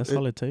 Like That's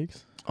all it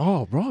takes.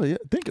 oh, bro, yeah.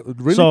 Think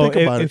So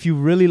about if it. you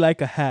really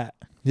like a hat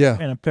Yeah,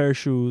 and a pair of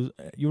shoes,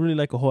 you really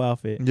like a whole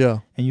outfit, yeah.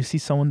 and you see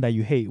someone that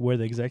you hate wear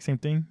the exact same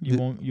thing, you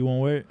won't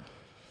wear it.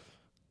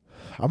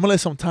 I'm gonna let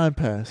some time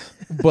pass,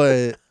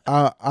 but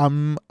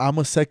I'm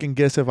a second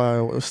guess if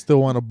I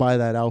still want to buy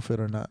that outfit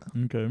or not.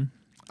 Okay.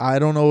 I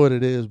don't know what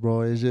it is,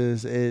 bro. It's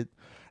just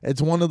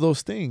it's one of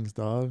those things,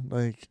 dog.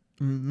 Like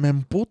me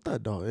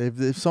emputa, dog.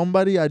 If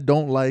somebody I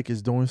don't like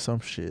is doing some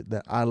shit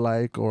that I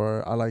like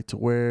or I like to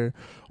wear,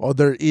 or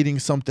they're eating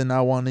something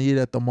I want to eat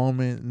at the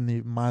moment,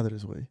 ni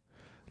madre's way.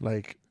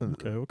 Like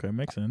Okay,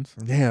 makes sense.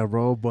 yeah,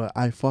 bro. But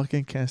I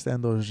fucking can't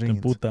stand those jeans.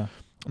 Emputa.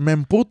 Me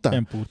emputa.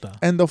 Emputa.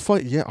 And the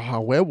fuck, yeah,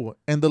 huevo.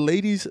 And the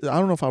ladies, I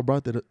don't know if I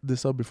brought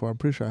this up before. I'm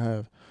pretty sure I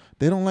have.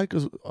 They don't like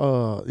us.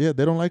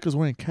 They don't like us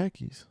wearing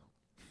khakis.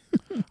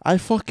 I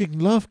fucking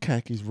love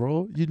khakis,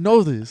 bro. You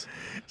know this.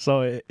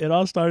 So it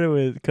all started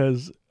with,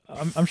 because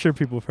I'm sure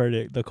people have heard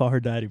it, the Call Her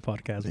Daddy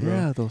podcast, bro.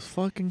 Yeah, those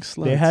fucking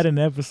sluts. They had an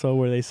episode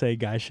where they say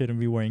guys shouldn't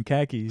be wearing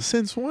khakis.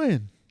 Since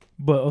when?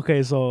 But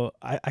okay, so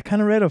I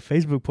kind of read a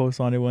Facebook post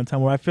on it one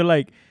time where I feel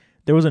like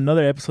there was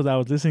another episode that I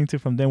was listening to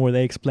from them where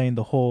they explained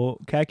the whole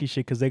khaki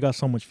shit because they got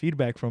so much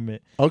feedback from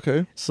it.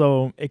 Okay.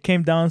 So it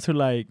came down to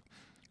like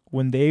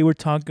when they were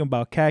talking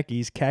about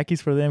khakis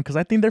for them, because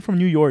I think they're from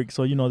New York,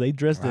 so you know they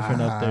dress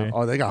different up there.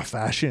 Oh, they got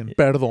fashion.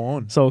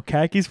 Perdón. So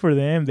khakis for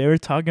them, they were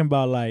talking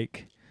about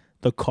like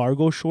the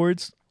cargo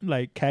shorts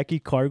like khaki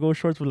cargo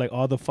shorts with like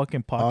all the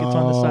fucking pockets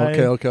on the side.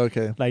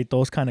 Okay. Like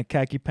those kind of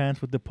khaki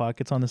pants with the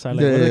pockets on the side.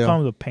 Like Yeah, what do they yeah. call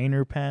them? The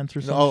painter pants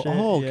or some shit.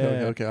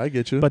 Okay. I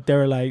get you. But they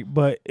were like,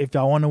 but if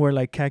I want to wear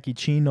like khaki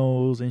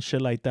chinos and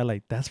shit like that,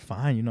 like that's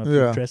fine. You know, if you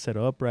Yeah. dress it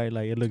up right,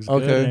 like it looks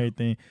good Okay. and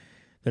everything.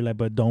 They're like,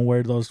 but don't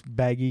wear those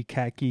baggy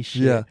khaki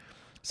shit. Yeah.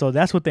 So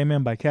that's what they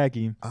meant by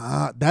khaki.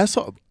 That's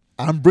all.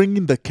 I'm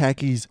bringing the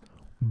khakis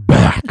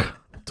back.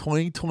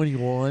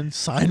 2021.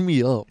 Sign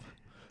me up.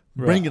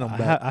 Bro, Bringing them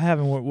back. I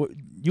haven't worn.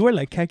 You wear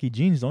like khaki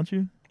jeans, don't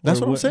you? That's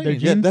Or what I'm they're saying.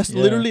 Yeah, jeans? that's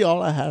Yeah. literally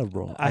all I have,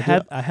 bro. I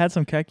had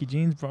some khaki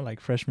jeans from like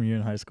freshman year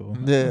in high school.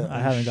 Yeah. I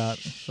haven't got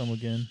some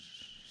again.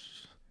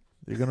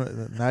 You're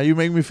gonna now. You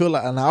make me feel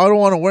like, and I don't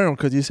want to wear them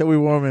because you said we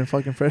wore them in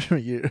fucking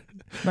freshman year.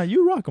 Now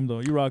you rock them though.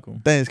 You rock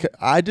them. Thanks.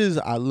 I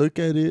look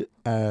at it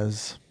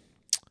as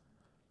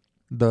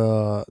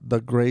the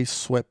gray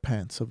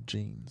sweatpants of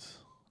jeans.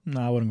 No,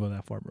 I wouldn't go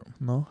that far, bro.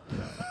 No.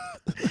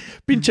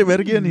 Pinche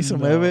verga ni se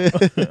No.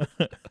 mueve.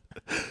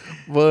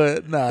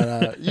 But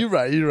nah. You're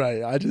right.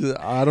 I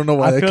don't know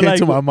why that feel came like,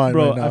 to my mind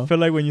bro, right now. I feel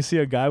like when you see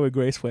a guy with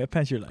gray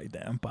sweatpants, you're like,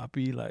 damn,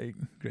 papi, like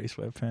gray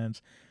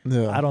sweatpants.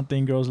 Yeah. I don't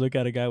think girls look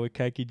at a guy with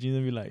khaki jeans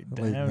and be like,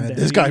 damn, Man, daddy,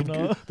 this guy, you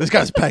know? this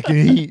guy's packing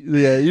heat.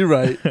 Yeah, you're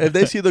right. If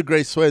they see the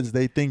gray sweats,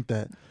 they think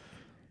that,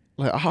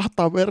 like,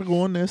 está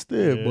vergón este.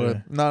 Yeah.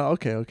 But nah,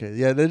 okay.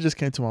 Yeah, that just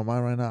came to my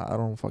mind right now. I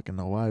don't fucking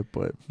know why,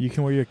 but You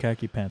can wear your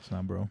khaki pants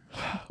now, bro.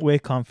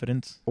 With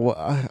confidence.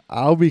 well,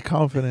 I'll be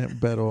confident,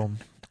 but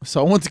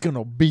someone's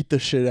gonna beat the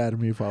shit out of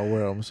me if I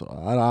wear them. So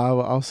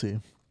I'll see.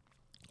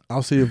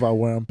 I'll see if I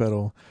wear them.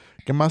 Pero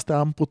 ¿qué más te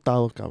ha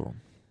amputado, cabrón?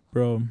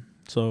 Bro,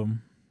 so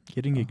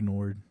getting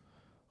ignored.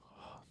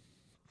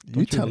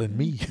 You telling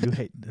me?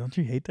 Don't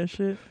you hate that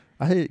shit?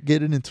 I hate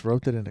getting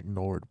interrupted and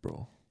ignored,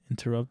 bro.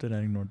 Interrupted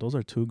and ignored. Those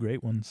are two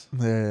great ones.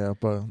 Yeah,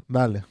 but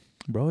dale.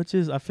 Bro, it's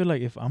just, I feel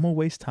like if I'm gonna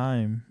waste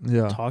time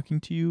Yeah. talking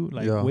to you,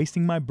 like Yeah.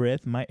 wasting my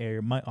breath, my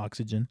air, my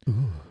oxygen,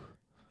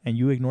 and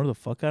you ignore the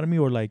fuck out of me,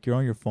 or like you're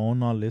on your phone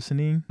not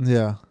listening,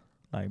 Yeah.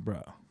 like,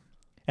 bro.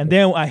 And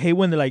then I hate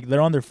when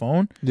they're on their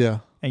phone Yeah.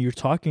 and you're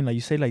talking, like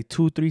you say like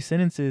 2-3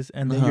 sentences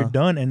and then you're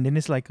done, and then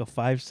it's like a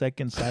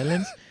 5-second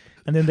silence,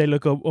 and then they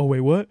look up, oh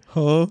wait, what?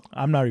 Huh?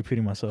 I'm not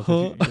repeating myself.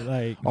 Huh? If you're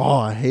like, Oh,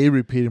 I hate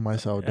repeating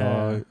myself, Yeah.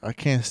 dog. I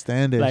can't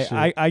stand that like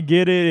shit. I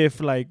get it if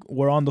like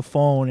we're on the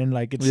phone and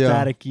like it's Yeah.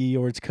 staticky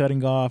or it's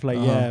cutting off, like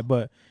Uh-huh. yeah,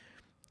 but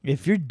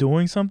if you're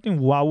doing something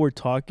while we're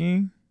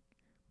talking,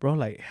 bro,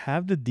 like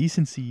have the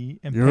decency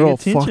and You're pay a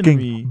attention to fucking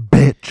me.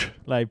 bitch.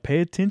 Like pay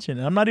attention.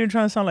 And I'm not even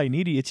trying to sound like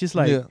needy. It's just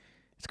like yeah.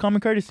 it's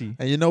common courtesy.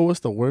 And you know what's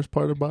the worst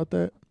part about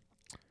that?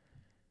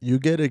 You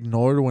get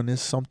ignored when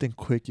it's something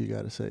quick you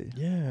gotta say.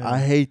 Yeah. I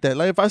hate that.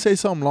 Like if I say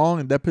something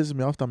long and that pisses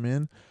me off, I'm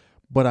in.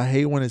 But I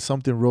hate when it's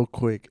something real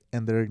quick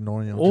and they're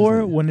ignoring you. I'm just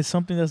or like, when it's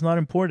something that's not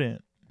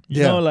important.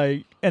 You Yeah. know,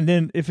 like, and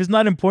then if it's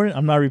not important,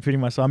 I'm not repeating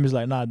myself. I'm just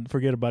like, nah,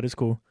 forget about it. It's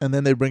cool. and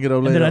then they bring it up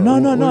And later. they're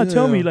like, no, Oh,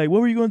 tell me. yeah. Like, what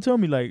were you going to tell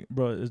me? Like,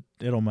 bro, it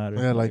don't matter.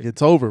 Yeah, like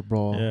it's over,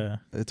 bro. Yeah.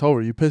 It's over.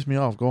 You pissed me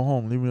off. Go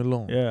home. Leave me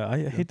alone. Yeah,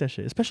 I hate that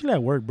shit. Especially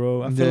at work,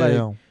 bro. I feel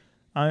like,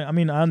 I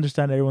mean, I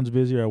understand everyone's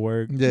busy at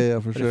work. Yeah,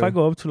 for But sure. if I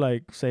go up to,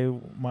 like, say,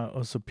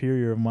 a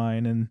superior of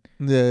mine and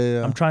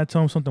yeah. I'm trying to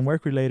tell them something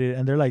work-related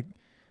and they're like,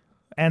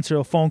 answer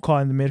a phone call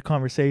in the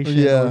mid-conversation.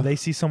 Yeah. Or they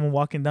see someone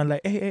walking down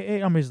like,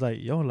 hey. I'm just like,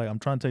 yo, like, I'm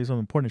trying to tell you something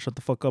important. Shut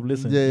the fuck up.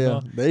 Listen. Yeah, you yeah.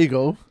 know? There you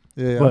go.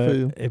 Yeah, I But feel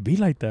you. it be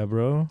like that,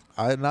 bro.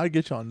 I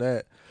get you on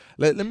that.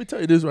 Let me tell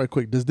you this right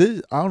quick. I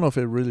don't know if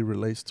it really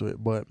relates to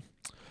it, but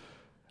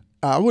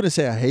I wouldn't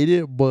say I hate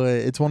it, but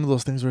it's one of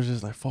those things where it's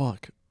just like,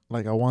 fuck.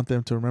 Like I want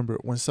them to remember.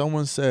 When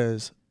someone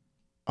says,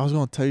 I was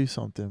gonna tell you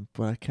something,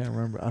 but I can't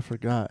remember. I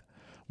forgot.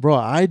 Bro,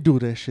 I do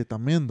that shit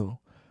también though.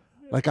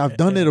 Like I've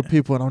done it to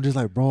people and I'm just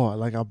like, bro,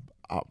 like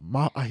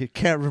I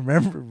can't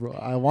remember, bro.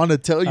 I want to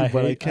tell you,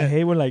 but I I can't.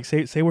 hate when, like,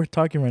 say we're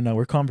talking right now,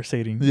 we're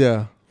conversating,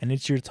 Yeah. and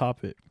it's your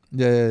topic.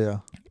 Yeah.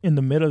 In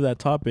the middle of that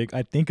topic,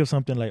 I think of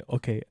something like,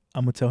 okay,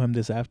 I'm gonna tell him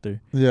this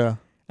after, Yeah.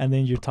 and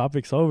then your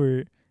topic's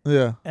over,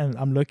 Yeah. and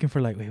I'm looking for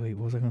like, wait,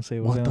 what was I gonna say?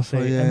 What was I What gonna the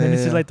fuck? say? Yeah, and then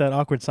it's yeah, just yeah. like that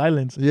awkward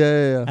silence,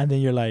 Yeah. and then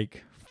you're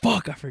like,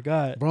 fuck, I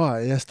forgot.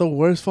 Bro, that's the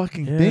worst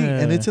fucking thing,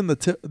 and Yeah. it's in the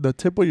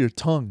tip of your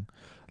tongue,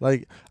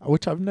 like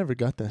which I've never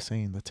got that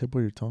saying, the tip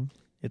of your tongue.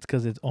 It's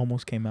because it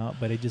almost came out,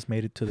 but it just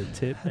made it to the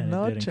tip and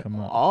it didn't come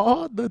out.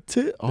 Oh, the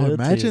tip. Oh, The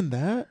imagine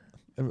that.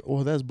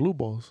 Well, that's blue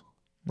balls,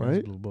 Those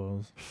right? blue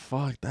balls.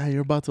 Fuck that.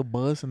 You're about to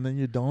bust, and then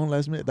you don't.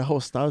 Last minute, the whole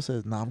style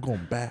says, "Nah, I'm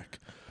going back."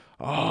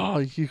 Oh,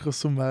 hijo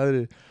su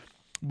madre.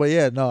 But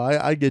yeah, no,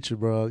 I get you,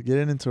 bro.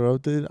 Getting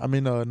interrupted. I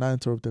mean, not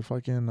interrupted.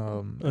 Fucking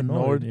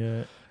ignored.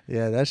 Yeah.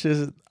 Yeah, that's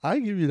just. I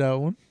give you that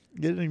one.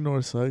 Getting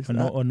ignored sucks.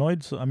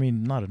 Annoyed. I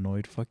mean, not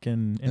annoyed.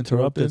 Fucking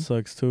Interrupted? interrupted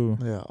sucks too.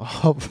 Yeah.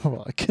 Oh,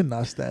 bro, I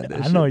cannot stand that.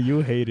 I shit. know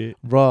you hate it.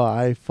 Bro,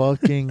 I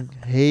fucking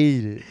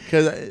hate it.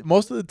 Because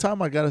most of the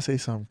time I got to say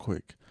something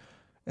quick.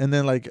 And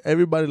then, like,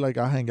 everybody, like,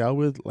 I hang out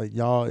with, like,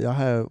 y'all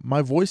have,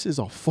 my voice is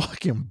a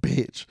fucking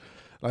bitch.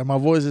 Like, my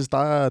voice is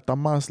ta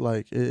más,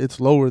 like, it's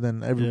lower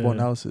than everyone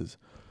Yeah. else's.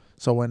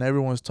 So when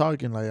everyone's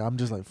talking, like, I'm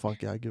just like,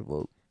 fuck yeah, I give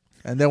up.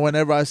 And then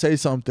whenever I say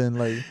something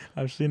like,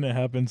 I've seen it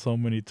happen so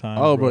many times.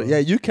 oh, bro. bro, yeah,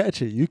 you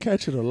catch it. You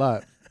catch it a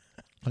lot.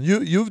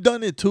 You've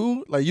done it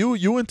too. Like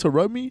you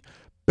interrupt me,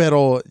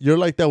 pero you're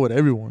like that with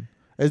everyone.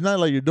 It's not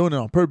like you're doing it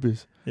on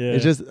purpose. Yeah.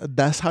 It's just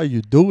that's how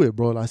you do it,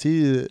 bro. Like,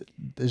 see,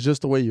 it's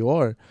just the way you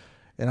are.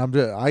 And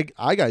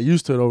I got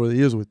used to it over the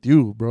years with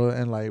you, bro,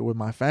 and like with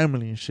my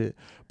family and shit.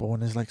 But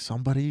when it's like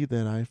somebody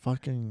that I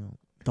fucking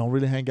don't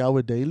really hang out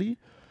with daily,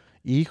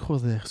 hijo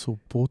de su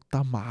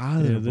puta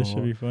madre, Yeah, this should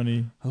bro. be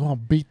funny. I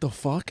want to beat the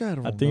fuck out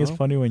of him. I think it's bro.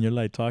 funny when you're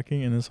like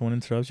talking and then someone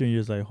interrupts you and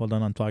you're just like, hold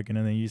on, I'm talking,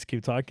 and then you just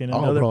keep talking, and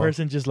Oh, the other bro.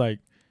 person just like,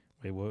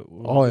 wait, what?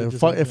 Oh, what it,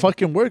 just it happened?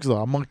 fucking works though.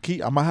 I'm gonna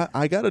keep.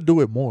 I gotta do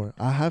it more.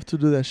 I have to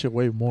do that shit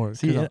way more. 'Cause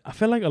See, I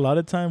feel like a lot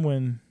of time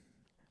when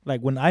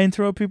I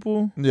interrupt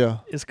people, yeah,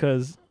 it's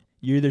because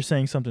you're either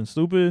saying something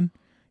stupid,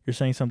 you're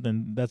saying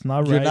something that's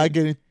not you're right. not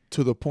getting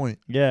to the point.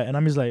 Yeah, and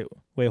I'm just like,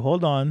 wait,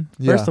 hold on.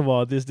 Yeah. First of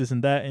all, this,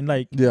 and that, and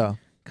like Yeah,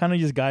 kind of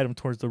just guide them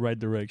towards the right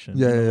direction.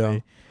 Yeah, in a yeah,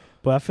 way.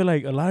 But I feel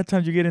like a lot of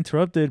times you get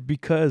interrupted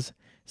because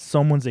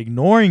someone's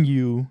ignoring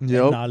you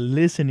Yup. and not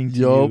listening to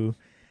Yup. you.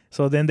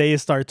 So then they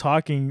start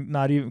talking,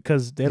 not even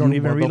because they don't You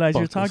even realize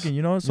you're motherfuckers. talking,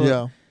 you know? So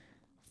yeah,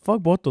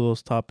 fuck both of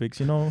those topics,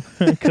 you know?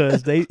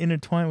 Because they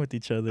intertwine with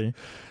each other.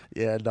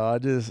 yeah. No,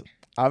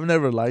 I've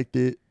never liked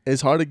it.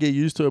 It's hard to get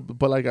used to it,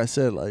 but like I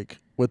said, like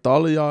with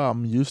all of y'all,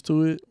 I'm used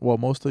to it. Well,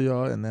 most of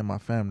y'all, and then my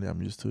family,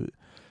 I'm used to it.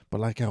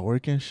 But like at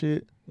work and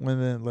shit, when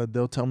then like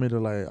they'll tell me to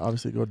like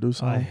obviously go do I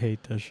something.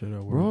 hate that shit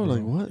at work. Bro,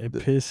 like, what? It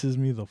pisses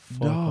me the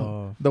fuck Dog.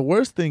 off. The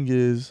worst thing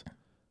is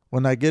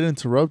when I get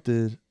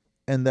interrupted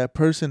and that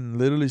person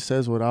literally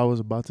says what I was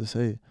about to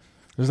say.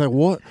 It's like,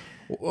 what?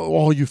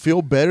 Oh, you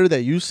feel better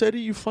that you said it,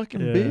 you fucking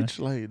Yeah. bitch?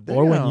 Like,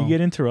 Or when you damn.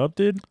 get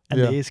interrupted and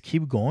Yeah. they just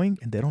keep going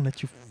and they don't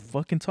let you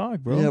fucking talk,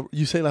 bro. Yeah,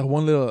 you say like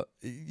one little,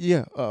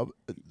 yeah.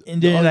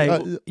 And then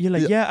Oh, you're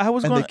like, yeah. yeah, I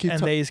was And they going, keep and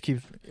ta- they just keep,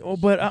 oh,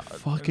 but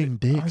fucking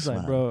I dicks, was like,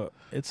 man. bro,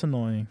 it's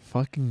annoying.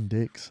 Fucking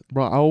dicks.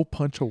 Bro, I will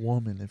punch a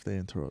woman if they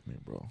interrupt me,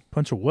 bro.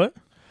 Punch a what?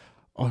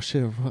 Oh,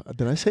 shit. Bro.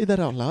 Did I say that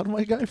out loud,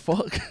 my guy?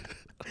 Fuck.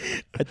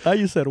 I thought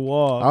you said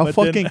wall. I'll but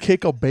fucking then,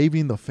 kick a baby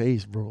in the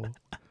face, bro.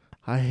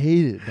 I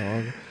hate it,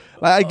 dog.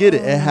 Like, I get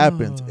it. It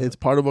happens. It's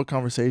part of a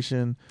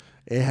conversation.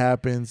 It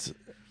happens.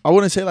 I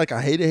wouldn't say like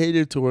I hate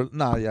it to where,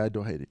 nah, yeah, I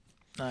do hate it.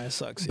 nah, it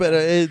sucks. But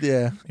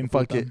yeah, Me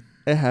fuck puta. it.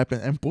 It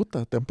happened. En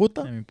puta, te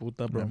emputa. Me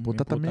puta, bro. Me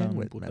puta también,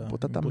 güey. Me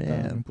puta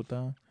también. Me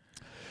puta.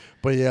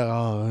 But yeah,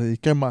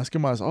 ¿qué más? ¿Qué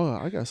más? Oh,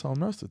 I got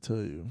something else to tell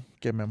you.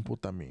 Que me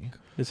emputa a mí.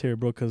 Let's hear it,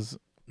 bro, because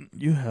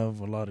you have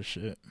a lot of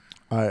shit.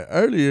 All right,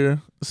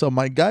 earlier, so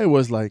my guy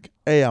was like,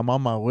 hey, I'm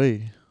on my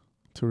way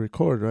to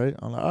record, right?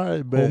 I'm like, all right,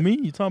 Oh, bet. me?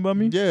 You talking about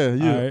me? Yeah,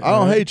 you. Alright, I don't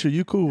alright. hate you.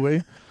 You cool,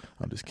 way.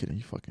 I'm just kidding.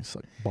 You fucking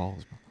suck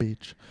balls,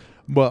 bitch.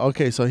 But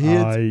okay, so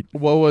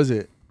what was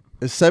it?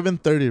 It's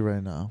 7:30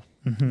 right now.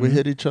 Mm-hmm. We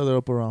hit each other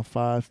up around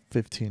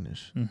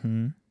 5:15ish.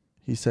 Mm-hmm.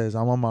 He says,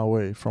 I'm on my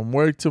way from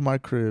work to my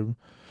crib.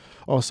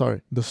 Oh,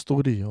 sorry, the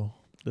studio.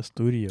 The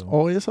studio.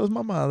 Oh, esas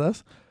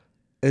mamadas.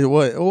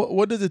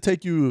 What does it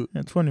take you?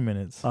 Yeah, 20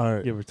 minutes, All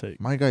right. give or take.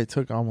 My guy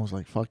took almost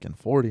like fucking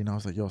 40, and I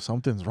was like, yo,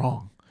 something's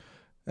wrong.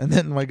 And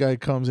then my guy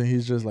comes and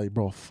he's just like,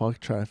 bro, fuck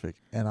traffic.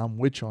 And I'm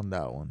with you on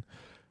that one.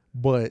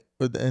 But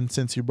and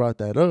since you brought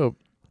that up,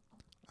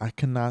 I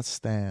cannot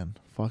stand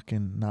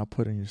fucking not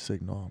putting your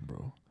signal on,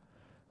 bro.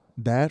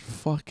 That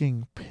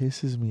fucking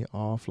pisses me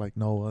off like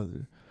no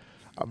other.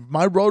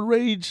 My road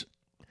rage,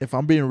 if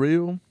I'm being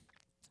real,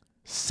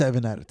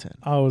 7 out of 10.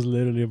 I was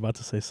literally about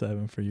to say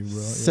 7 for you, bro.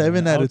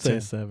 7 I out would of say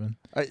 10. 7.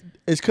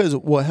 It's because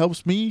what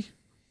helps me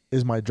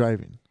is my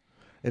driving.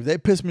 If they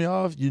piss me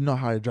off, you know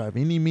how I drive.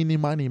 Eeny, meeny,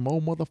 miny,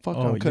 mo,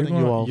 motherfucker. I'm cutting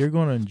you off. You're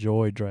gonna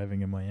enjoy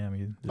driving in Miami.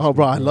 this Oh,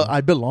 bro, week,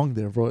 I belong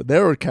there, bro.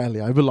 There or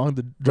Cali. I belong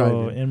to driving.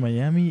 Bro, in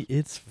Miami,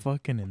 it's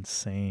fucking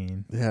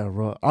insane. Yeah,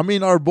 bro. I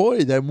mean, our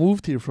boy that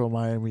moved here from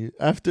Miami,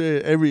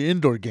 after every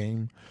indoor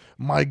game,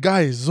 my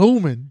guy is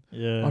zooming.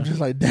 Yeah. I'm just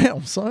like,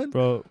 damn, son.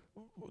 Bro,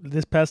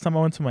 this past time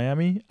I went to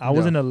Miami, I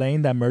was Yeah. in a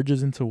lane that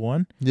merges into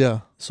one.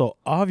 Yeah. So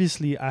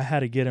obviously I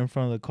had to get in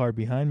front of the car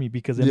behind me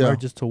because it Yeah.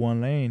 merges to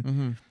one lane.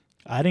 Mm-hmm.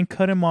 I didn't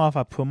cut him off.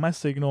 I put my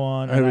signal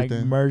on and I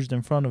Everything. merged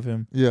in front of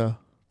him. Yeah.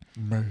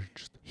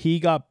 Merged. He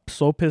got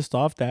so pissed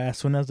off that as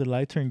soon as the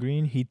light turned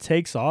green, he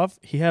takes off.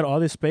 He had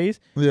all this space.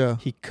 Yeah.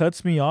 He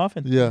cuts me off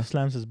and Yeah.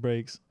 slams his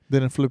brakes.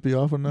 Didn't flip you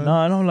off or nothing?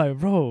 No, and I'm like,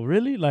 bro,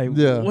 really? Like,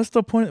 Yeah. what's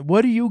the point?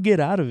 What do you get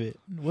out of it?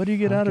 What do you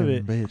get out of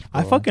it? Fucking bitch,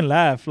 I bro. fucking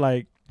laugh.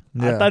 Like,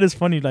 I Yeah. thought it's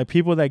funny. Like,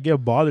 people that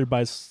get bothered by,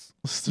 you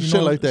shit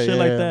know, like that. shit yeah,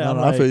 like yeah. that. No, I'm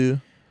no, I like, feel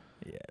you.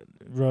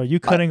 bro, you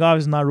cutting off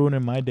is not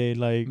ruining my day.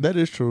 Like, That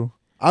is true.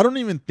 I don't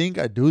even think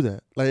I do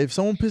that. Like, if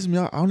someone pisses me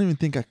off, I don't even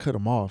think I cut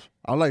them off.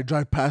 I like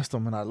drive past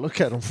them and I look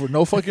at them for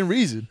no fucking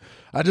reason.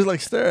 I just like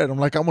stare at them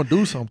like I'm gonna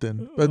do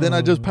something, but then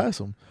I just pass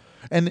them.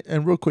 And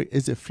real quick,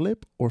 is it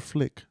flip or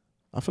flick?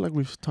 I feel like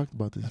we've talked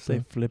about this. I say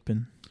before.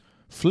 flipping.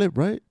 Flip,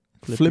 right?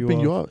 Flip Flipping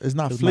you you off. It's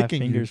not 'Cause my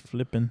flicking fingers you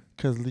flipping.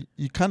 because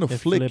you kind of It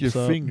flick your flips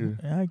up. finger.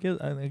 Yeah,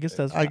 I guess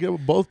that's. I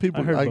get both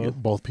people. heard I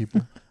get both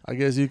people. I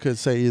guess you could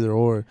say either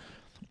or.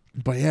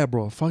 But yeah,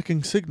 bro,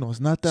 fucking signal. It's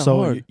not that so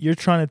hard. you're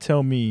trying to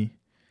tell me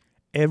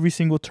every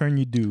single turn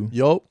you do,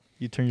 Yup.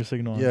 you turn your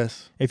signal on.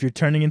 Yes. If you're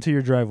turning into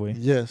your driveway,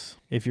 Yes.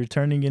 if you're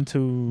turning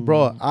into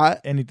Bro,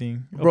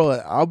 anything,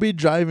 I'll be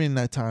driving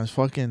at times,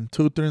 fucking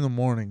 2, 3 in the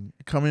morning,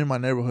 coming in my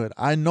neighborhood.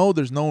 I know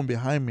there's no one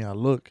behind me. I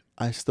look,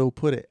 I still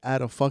put it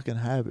out of fucking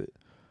habit.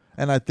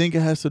 And I think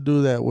it has to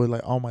do that with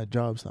like all my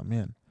jobs I'm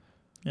in.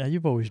 yeah,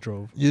 you've always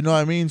drove. You know what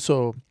I mean?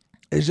 So,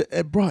 it's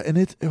just, bro, and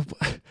it's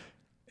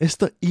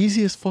the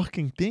easiest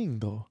fucking thing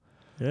though.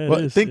 Yeah,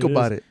 But think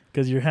about it.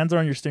 Because your hands are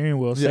on your steering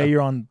wheel. Yeah. Say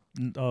you're on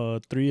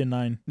 3 and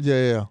 9.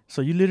 Yeah.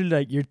 So you literally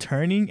like you're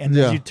turning, and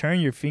Yeah. as you turn,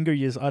 your finger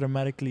just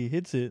automatically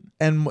hits it.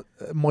 And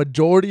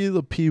majority of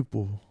the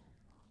people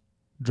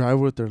drive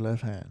with their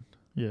left hand.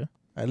 Yeah.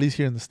 At least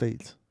here in the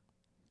States.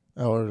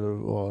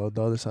 Or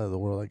the other side of the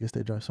world. I guess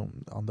they drive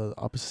some on the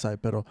opposite side.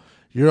 But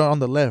you're on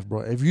the left,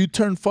 bro. If you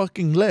turn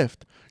fucking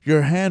left,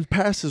 your hand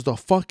passes the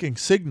fucking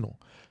signal.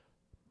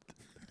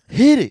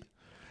 Hit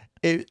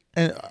it.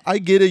 And I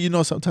get it, you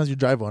know, sometimes you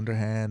drive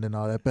underhand and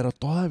all that. Pero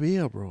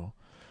todavía, bro.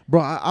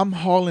 Bro, I'm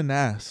hauling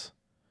ass.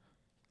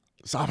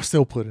 So I'm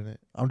still putting it.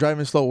 I'm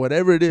driving slow.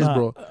 Whatever it is,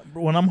 bro.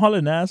 When I'm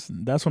hauling ass,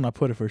 that's when I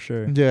put it for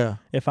sure. Yeah.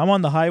 If I'm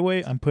on the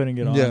highway, I'm putting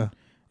it on. Yeah.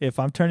 If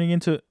I'm turning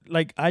into,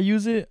 like, I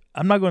use it,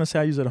 I'm not going to say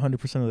I use it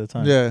 100% of the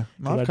time. Yeah.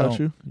 No, I I caught don't.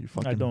 you. You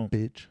fucking don't.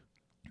 bitch.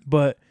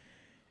 But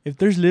if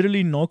there's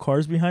literally no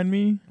cars behind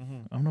me,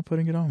 I'm not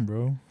putting it on,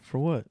 bro. For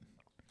what?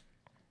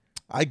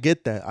 I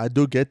get that. I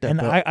do get that. And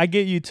but I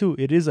get you too.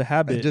 It is a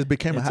habit. it just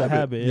became a It's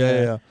habit.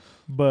 yeah. Yeah.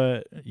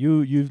 But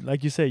you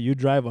like you said, you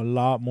drive a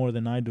lot more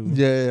than I do.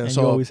 Yeah. And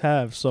So you always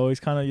have. So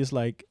it's kind of just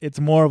like, it's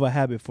more of a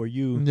habit for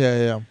you.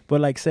 Yeah. But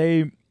like,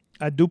 say,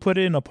 I do put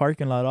it in a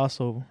parking lot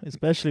also,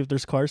 especially if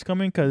there's cars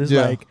coming, because it's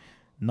Yeah. like,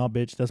 no,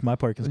 bitch, that's my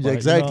parking spot. Yeah,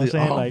 exactly. You know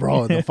what I'm saying? Oh, Like,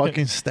 bro, the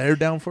fucking stare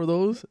down for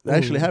those. That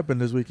actually Ooh. happened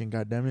this weekend.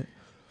 God damn it.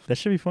 That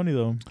should be funny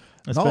though, No,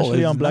 especially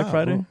it's on Black not,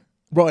 Friday.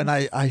 Bro, and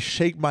I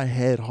shake my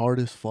head hard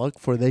as fuck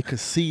for they could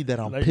see that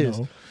I'm Like, pissed.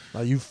 no.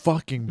 Like, you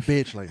fucking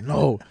bitch. Like,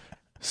 no.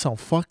 Some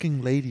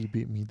fucking lady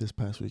beat me this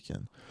past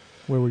weekend.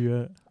 Where were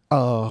you at?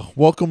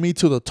 Welcome me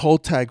to the toe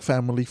tag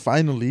family,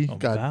 finally.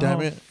 God About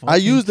damn it. I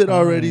fucking used it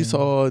already, time.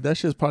 so that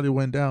shit probably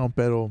went down.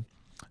 Pero,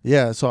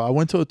 yeah, so I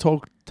went to a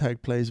toe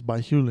tag place by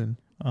Hewlin.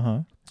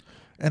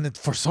 And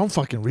for some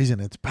fucking reason,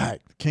 it's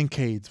packed.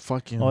 Kincaid's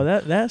fucking. Oh,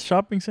 that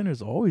shopping center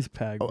is always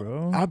packed,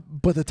 bro.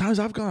 But the times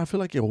I've gone, I feel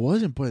like it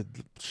wasn't. But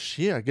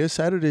shit, I guess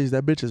Saturdays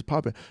that bitch is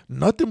popping.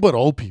 Nothing but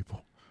old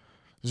people.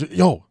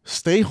 Yo,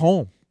 stay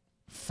home.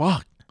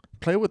 Fuck,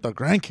 play with the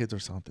grandkids or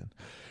something.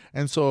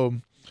 And so,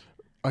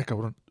 like I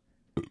wouldn't.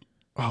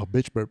 Oh,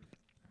 bitch, burp.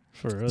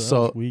 For real,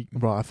 So, that's weak.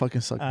 Bro, I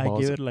fucking suck I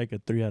balls. give it like a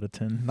 3 out of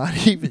 10.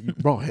 Not even,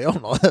 bro. Hell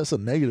no, that's a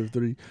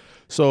 -3.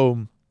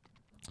 So,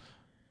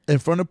 in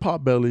front of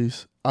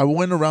Potbelly's, I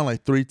went around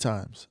like 3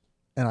 times,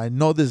 and I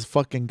know this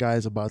fucking guy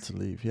is about to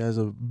leave. He has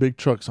a big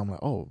truck, so I'm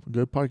like, oh,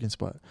 good parking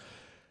spot.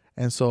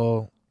 And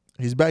so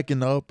he's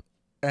backing up,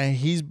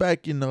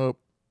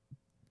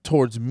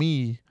 towards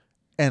me,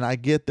 and I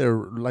get there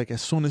like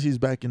as soon as he's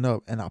backing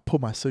up, and I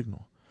put my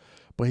signal.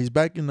 But he's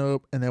backing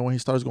up, and then when he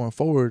starts going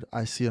forward,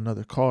 I see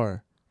another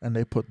car, and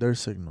they put their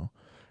signal.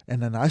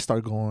 And then I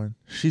start going,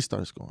 she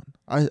starts going.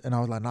 I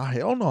was like, nah,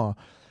 hell no.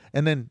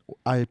 And then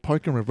I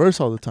park in reverse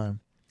all the time.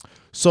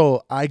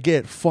 So I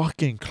get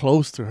fucking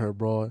close to her,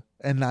 bro.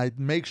 And I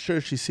make sure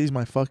she sees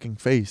my fucking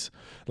face.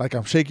 Like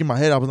I'm shaking my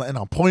head. I was like, and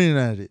I'm pointing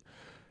at it.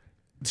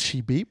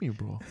 She beat me,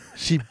 bro.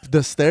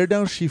 The stare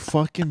down, she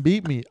fucking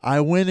beat me.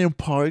 I went and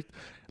parked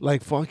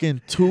like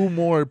fucking 2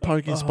 more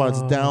parking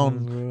spots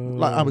down. Bro.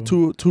 Like I'm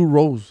two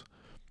rows.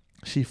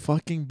 She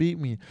fucking beat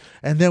me.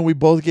 And then we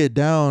both get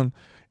down.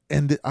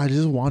 And I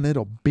just wanted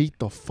to beat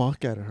the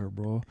fuck out of her,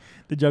 bro.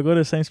 Did y'all go to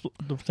the same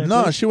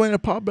No, place? she went to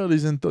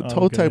Potbelly's and the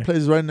toe tag place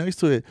is right next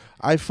to it.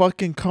 I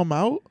fucking come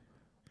out,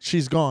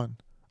 she's gone.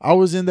 I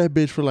was in that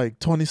bitch for like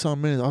 20-some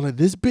minutes. I was like,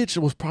 this bitch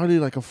was probably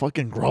like a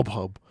fucking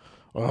Grubhub.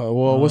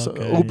 What's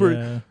Uber?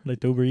 Yeah.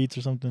 Like the Uber Eats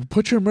or something.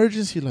 Put your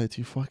emergency lights,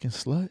 you fucking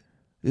slut.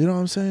 You know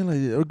what I'm saying?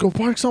 Like, go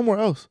park somewhere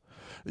else.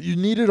 You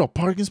needed a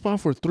parking spot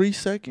for 3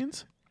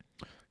 seconds?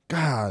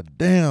 God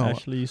damn.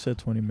 Actually, you said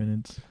 20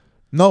 minutes.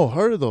 No,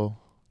 her though.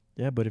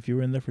 Yeah, but if you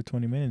were in there for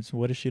 20 minutes,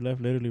 what if she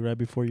left literally right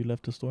before you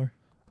left the store?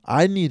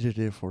 I needed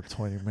it for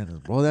 20 minutes,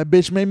 bro. That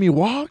bitch made me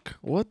walk.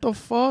 What the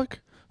fuck?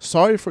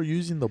 Sorry for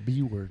using the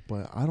B word,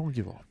 but I don't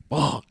give a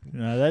fuck.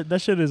 Nah,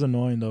 that shit is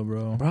annoying though,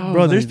 bro. Bro,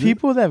 Bro, there's like,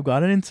 people that have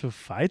gotten into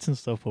fights and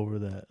stuff over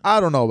that. I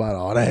don't know about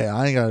all that.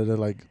 I ain't got to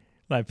like.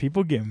 Like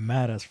people get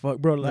mad as fuck,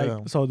 bro. Like Yeah.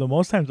 so, the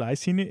most times I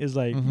seen it is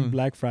like Mhm.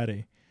 Black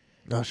Friday,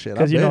 Oh shit.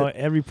 because you know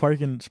every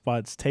parking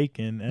spot's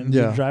taken, and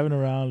Yeah. you're driving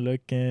around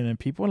looking, and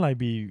people like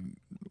be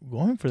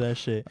going for that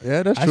shit.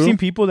 Yeah, that's I've true. seen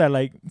people that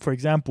like, for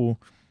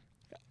example,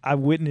 I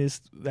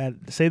witnessed that.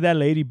 Say that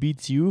lady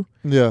beats you,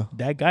 Yeah.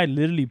 that guy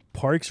literally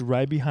parks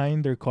right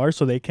behind their car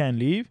so they can't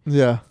leave.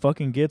 Yeah.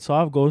 Fucking gets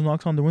off, goes,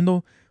 knocks on the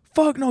window.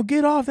 Fuck no,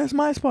 get off. That's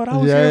my spot. I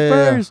was Yeah, here yeah,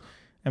 yeah. first.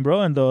 And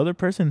bro, and the other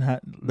person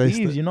They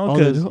leaves, you know, oh,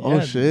 they because do? Oh,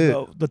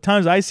 shit. the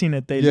times I seen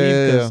it, they Yeah, leave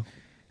yeah, because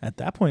at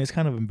that point, it's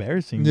kind of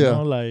embarrassing. Yeah. You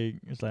know, like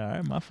it's like, all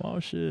right, my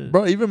fault, shit.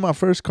 Bro, even my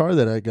first car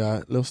that I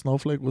got, Lil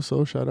Snowflake was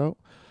so shout out.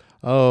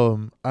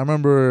 I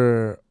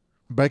remember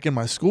back in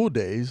my school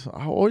days,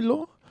 I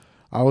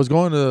was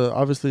going to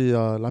obviously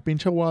La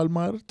Pinche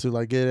Walmart to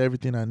like get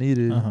everything I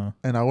needed,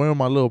 and I went with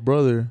my little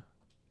brother.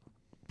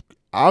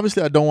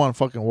 Obviously, I don't want to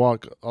fucking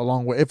walk a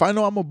long way. If I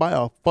know I'm gonna buy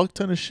a fuck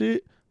ton of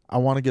shit, I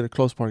want to get a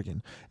close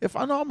parking. If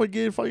I know I'm gonna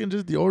get fucking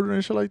just the order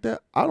and shit like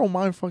that, I don't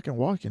mind fucking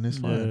walking. It's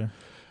fine. Yeah.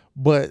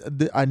 But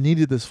I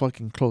needed this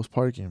fucking close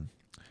parking.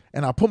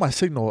 And I put my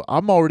signal.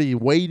 I'm already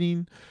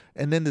waiting.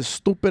 And then this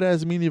stupid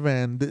ass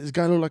minivan, this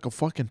guy look like a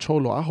fucking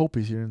cholo. I hope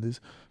he's hearing this.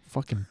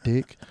 Fucking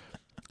dick.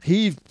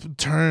 He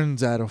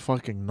turns out of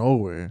fucking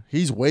nowhere.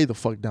 He's way the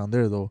fuck down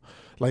there though.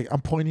 Like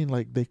I'm pointing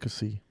like they could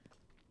see.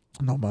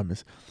 No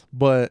mames.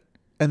 But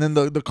and then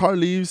the car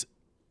leaves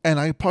and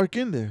I park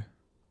in there.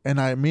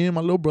 And me and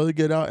my little brother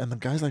get out and the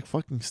guy's like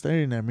fucking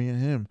staring at me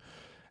and him.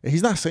 And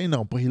he's not saying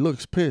no, but he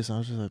looks pissed. I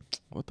was just like,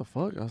 what the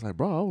fuck? I was like,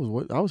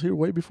 bro, I was here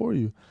way before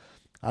you.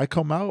 I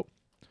come out.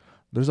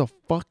 There's a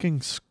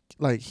fucking,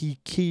 like, he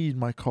keyed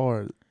my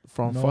car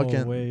from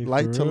fucking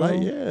light to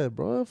light. Yeah,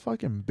 bro,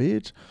 fucking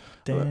bitch.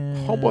 Damn.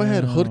 Homeboy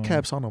had hood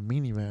caps on a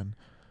minivan.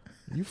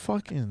 You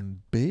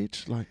fucking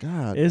bitch. Like,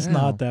 God It's damn.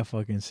 not that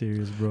fucking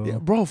serious, bro. Yeah,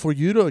 bro, for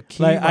you to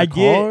key Like my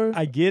car.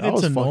 I get that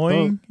it's was fucked up.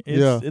 annoying.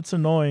 Yeah. It's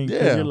annoying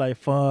because Yeah. you're like,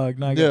 fuck.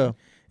 Not Yeah. gonna,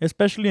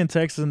 especially in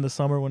Texas in the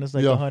summer when it's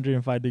like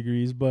 105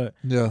 degrees. But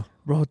Yeah.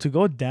 bro, to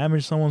go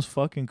damage someone's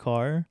fucking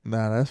car,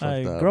 Nah, that's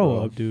fucked like up, grow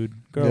bro. up, dude.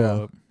 Grow Yeah.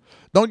 up.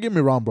 Don't get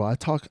me wrong, bro. I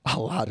talk a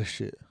lot of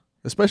shit,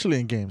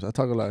 especially in games. I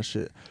talk a lot of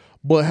shit.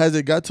 But has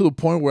it got to the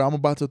point where I'm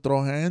about to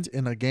throw hands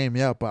in a game?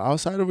 Yeah, but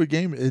outside of a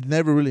game, it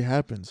never really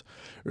happens.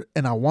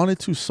 And I wanted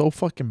to so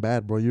fucking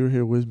bad, bro. You were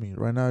here with me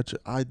right now.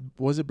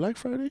 Was it Black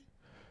Friday?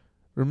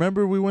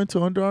 Remember we went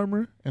to Under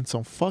Armour and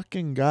some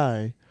fucking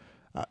guy.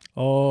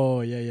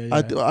 Oh yeah.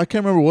 I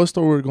can't remember what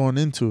store we were going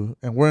into,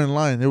 and we're in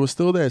line. It was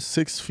still that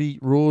 6 feet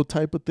rule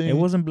type of thing. It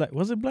wasn't Black.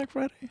 Was it Black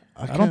Friday?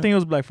 I don't can't- think it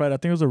was Black Friday. I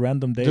think it was a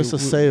random day. Just a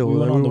sale. We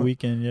went Like, on we the went-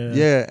 weekend. Yeah.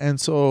 Yeah, and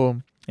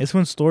so It's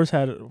when stores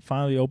had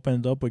finally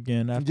opened up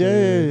again after.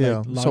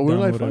 yeah. Like, So we're lockdown or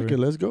like, whatever. fuck it,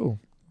 let's go.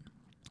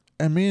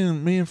 And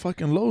me and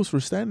fucking Lowe's were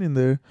standing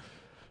there,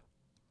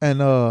 and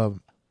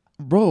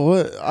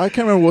bro, I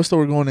can't remember what store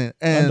we're going in.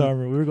 And Under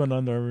Armour. We were going to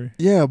Under Armour.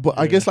 yeah, but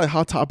I Yeah. guess like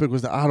Hot Topic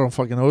was I don't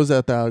fucking know. It was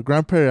at the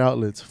Grand Prairie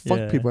Outlets. Fuck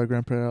Yeah. people at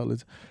Grand Prairie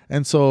Outlets.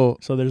 And so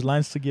So there's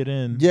lines to get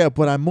in. yeah,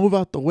 but I move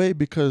out the way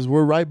because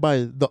we're right by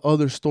the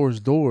other store's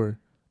door,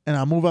 and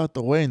I move out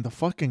the way, and the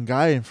fucking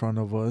guy in front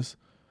of us,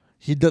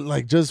 he did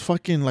like just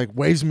fucking like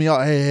waves me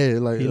out. Hey,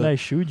 like He like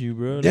shoot you,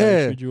 bro. Like,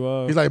 yeah. shoot you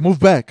up. he's like move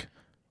back.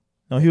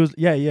 No, he was.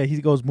 Yeah. He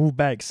goes move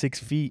back 6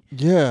 feet,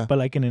 Yeah. but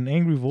like in an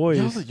angry voice.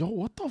 Yeah, I was like, yo,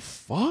 what the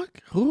fuck?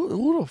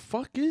 Who the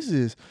fuck is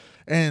this?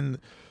 And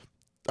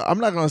I'm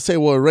not gonna say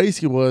what race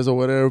he was or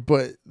whatever,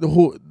 but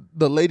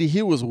the lady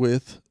he was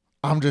with,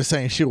 I'm just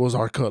saying she was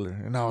our color.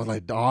 And I was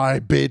like, all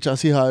right, bitch, I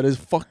see how it is.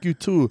 Fuck you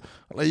too.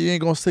 Like you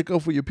ain't gonna stick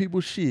up for your people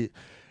shit.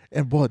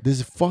 And boy,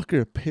 this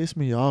fucker pissed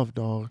me off,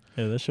 dog.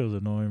 Yeah, that shit was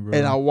annoying, bro.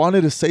 And I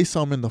wanted to say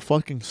something in the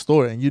fucking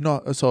store, and you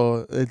know,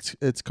 so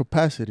it's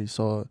capacity.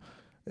 So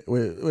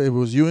it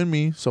was you and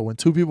me. So when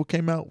 2 people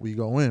came out, we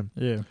go in.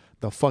 yeah.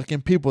 The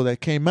fucking people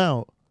that came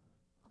out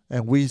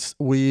and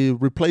we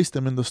replaced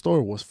them in the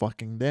store was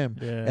fucking them.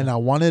 Yeah. And I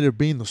wanted to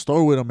be in the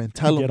store with them and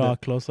tell them Get all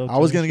that close up. I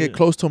was to going to him get shit.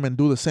 close to them and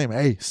do the same.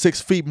 Hey,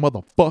 6 feet,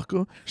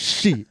 motherfucker.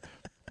 Shit.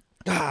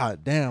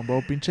 God damn,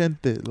 bro.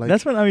 Pinchente. Like,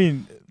 That's when I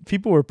mean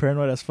people were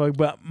paranoid as fuck.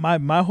 But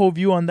my whole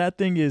view on that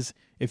thing is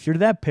if you're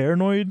that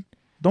paranoid,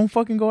 don't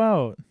fucking go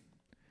out.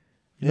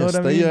 You know what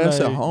stay I mean? your ass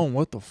at Like, home.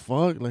 What the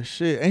fuck? Like,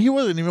 shit. And he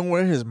wasn't even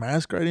wearing his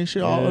mask right and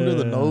shit all under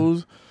the Yeah.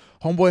 nose.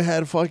 Homeboy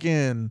had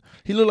fucking,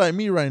 he looked like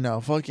me right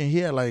now. Fucking, he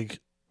had like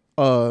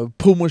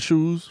Puma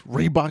shoes,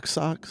 Reebok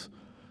socks,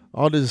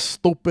 all this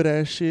stupid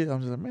ass shit. I'm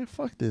just like, man,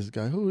 fuck this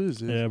guy. Who is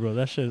this? Yeah, bro.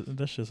 That's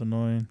just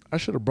annoying. I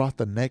should have brought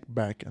the neck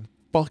back and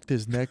fucked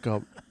his neck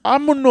up.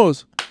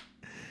 Vámonos.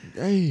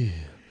 Hey.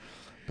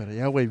 Pero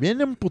ya, güey, bien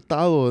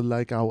emputado.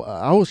 Like, I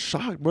was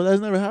shocked, bro.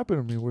 That's never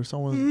happened to me where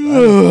someone.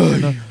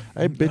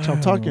 Hey, bitch,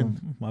 I'm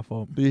talking. My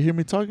fault. Do you hear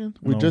me talking?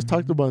 We No. just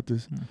talked about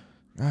this.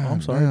 Oh,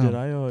 I'm sorry. Did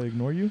I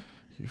ignore you?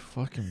 You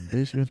fucking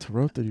bitch. You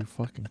interrupted, you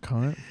fucking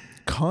cunt.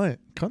 Cunt.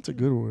 Cunt's a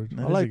good word.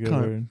 That I is like a good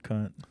cunt. word.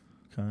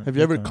 Cunt. Have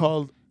you ever Cunt.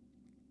 called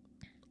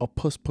a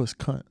puss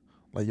cunt?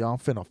 Like, y'all, I'm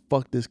finna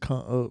fuck this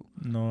cunt up.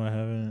 No, I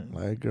haven't.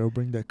 Like, girl,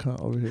 bring that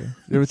cunt over here.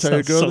 You ever tell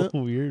your girl Sounds that?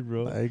 so weird,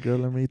 bro. Like, hey, girl,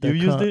 let me eat that You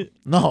used cunt. it?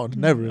 No,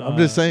 never. I'm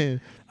just saying.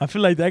 I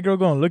feel like that girl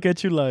gonna look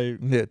at you like,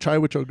 Yeah, try it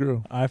with your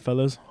girl. all right,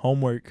 fellas,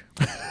 homework.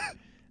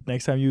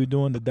 Next time you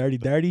doing the dirty,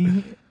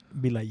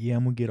 be like, yeah,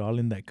 I'm gonna get all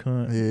in that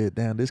cunt. Yeah,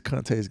 damn, this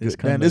cunt tastes This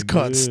good. Damn, this look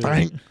cunt good.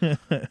 stank.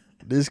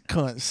 This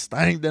cunt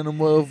stank than a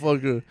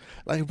motherfucker.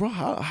 Like, bro,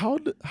 how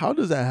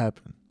does that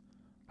happen?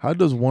 How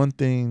does one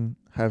thing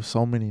have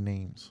so many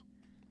names?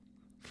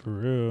 For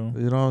real.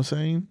 You know what I'm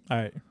saying? All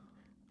right.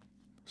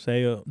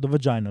 Say the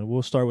vagina.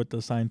 We'll start with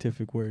the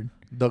scientific word.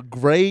 The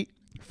great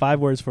 5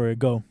 words for it.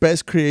 Go.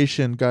 best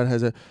creation God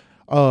has.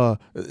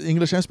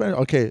 English and Spanish.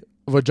 Okay,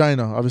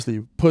 vagina,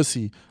 obviously,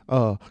 pussy,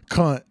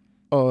 cunt,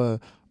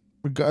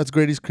 God's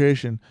greatest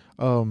creation,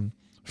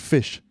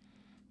 fish.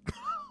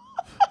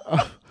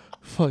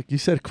 Fuck, you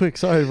said quick.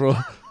 Sorry, bro.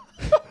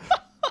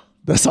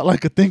 That's all I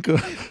could think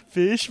of.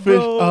 Fish, Fish,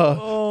 bro.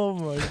 Oh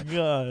my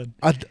god.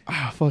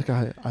 Fuck,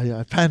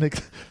 I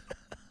panicked.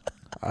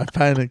 I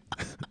panicked.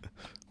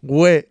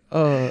 Wet,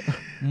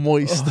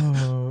 moist.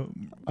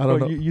 I don't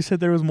know. You said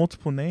there was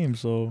multiple names,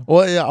 so.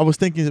 Well, yeah, I was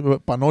thinking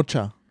about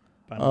panocha.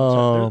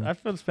 I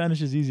feel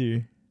Spanish is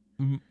easier.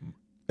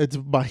 It's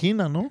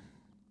vagina, no?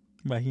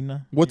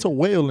 Vagina. What's a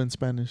whale in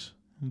Spanish?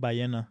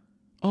 Ballena.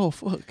 Oh,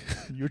 fuck.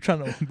 You're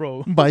trying to,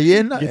 bro.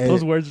 Ballena. Get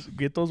those words.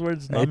 Get those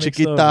words. Hey, Not mixed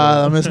chiquita,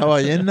 up, dame esa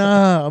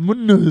ballena.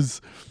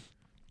 Vámonos.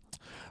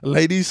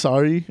 Ladies,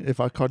 sorry if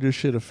I called your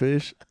shit a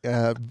fish.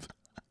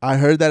 I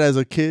heard that as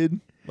a kid,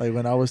 like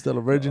when I was still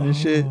a virgin and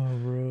shit.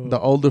 Bro. The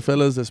older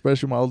fellas,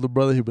 especially my older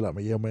brother, he'd be like,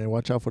 "Yeah, man,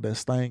 watch out for that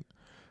stank.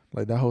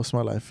 Like that whole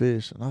smell like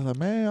fish." And I was like,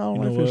 "Man, I don't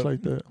You like know fish what?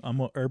 like that." I'm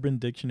a Urban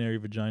Dictionary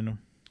vagina.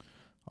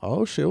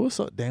 Oh shit, what's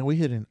up? Damn, we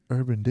hit an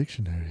Urban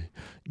Dictionary.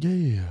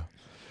 Yeah.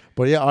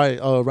 But yeah, all right.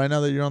 Right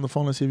now that you're on the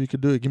phone, let's see if you could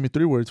do it. Give me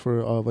 3 words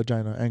for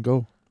vagina and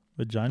go.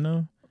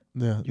 Vagina?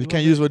 Yeah, you You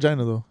can't use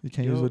vagina though. You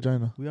can't use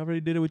vagina. We already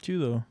did it with you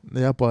though.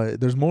 Yeah, but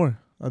there's more.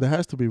 There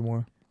has to be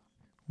more.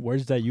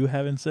 Words that you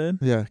haven't said.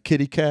 Yeah,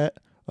 kitty cat,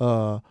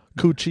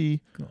 coochie.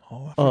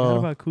 Oh, I forgot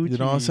about coochie. You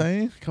know what I'm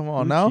saying? Come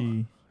on now.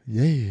 Coochie.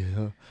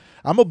 Yeah,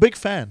 I'm a big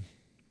fan.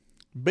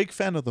 Big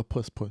fan of the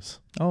puss.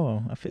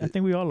 Oh, I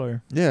think we all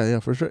are. Yeah,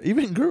 for sure.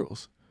 Even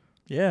girls.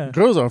 Yeah.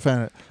 Girls are a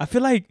fan. I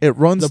feel like It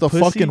runs the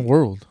pussy- fucking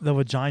world. the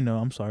vagina.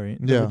 I'm sorry.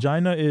 The Yeah.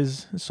 vagina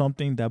is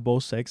something that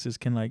both sexes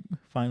can like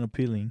find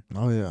appealing.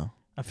 Oh yeah.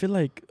 I feel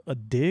like a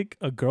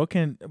girl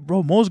can.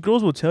 Bro, most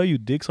girls will tell you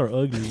dicks are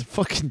ugly. It's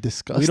fucking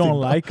disgusting. We don't bro.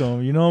 like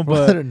them, you know. Bro,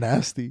 But they're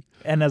nasty.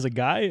 and as a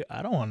guy,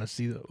 I don't want to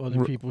see the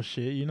other people's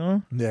shit, you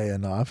know. Yeah,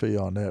 no, I feel you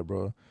on that,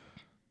 bro.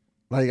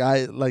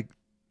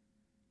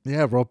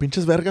 Yeah, bro,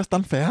 pinches vergas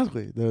tan feas,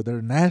 güey.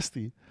 They're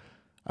nasty.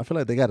 I feel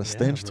like they got a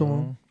stench to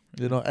them,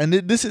 you know. And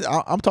this is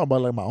I'm talking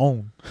about like my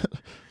own,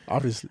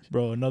 obviously.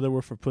 Bro, another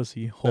word for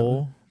pussy,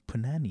 hole,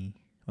 punani.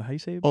 Or how you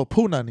say it? Oh,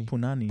 punani.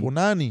 Punani.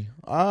 Punani.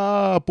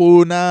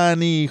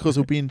 Punani, hijo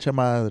su pinche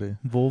madre.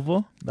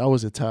 Vulva? That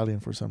was Italian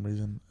for some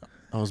reason.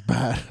 That was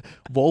bad.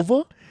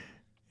 Vulva?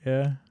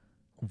 Yeah.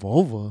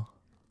 Vulva?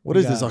 What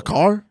We is this, a got-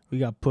 car? We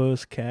got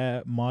puss,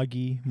 cat,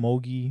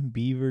 moggy,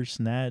 beaver,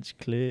 snatch,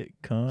 clit,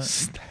 cunt,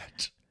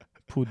 Snatch.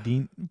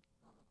 pudin,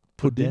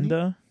 Pudini?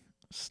 pudenda,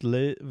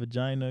 slit,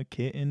 vagina,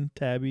 kitten,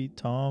 tabby,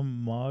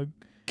 tom, mog,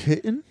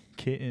 Kitten?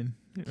 kitten.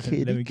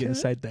 Kitty Let me get cat?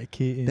 inside that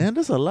kitten. Damn,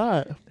 that's a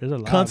lot. There's a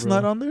lot, Cunt's bro.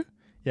 not on there?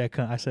 Yeah,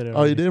 cunt. I said it. Oh, you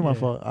already. did? My Yeah.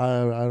 fault.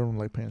 I don't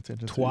like paying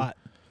attention to Twat.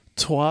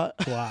 Twat.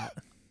 Twat.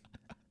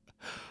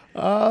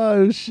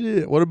 Oh,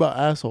 shit. What about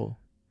asshole?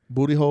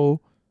 Booty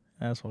hole?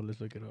 Asshole.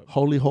 Let's look it up.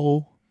 Holy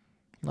hole?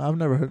 No, I've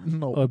never heard.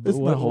 No, it's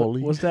not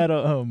holy. What's that?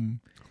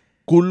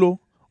 Culo?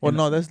 Oh, in-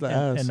 no, that's the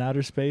ass. In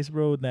outer space,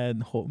 bro.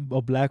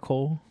 A black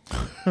hole.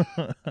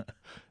 That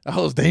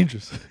was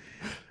dangerous.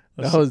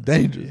 That was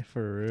dangerous. Yeah,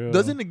 for real.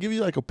 Doesn't it give you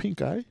like a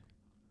pink eye?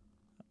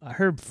 I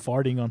heard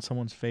farting on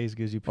someone's face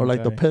gives you pink Or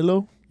like the eye.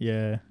 pillow?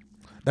 Yeah.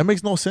 That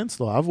makes no sense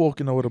though. I've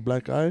woken up with a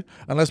black eye.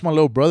 Unless my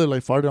little brother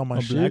like farted on my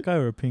A shit. black eye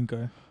or a pink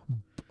eye?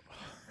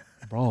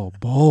 Bro,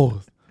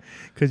 both.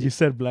 Because you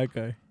said black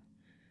eye.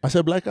 I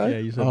said black eye? Yeah,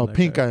 you said Oh, black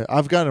pink eye.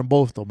 I've gotten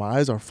both though. My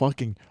eyes are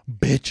fucking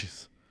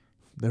bitches.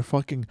 They're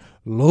fucking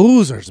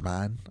losers,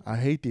 man. I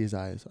hate these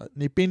eyes.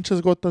 Ni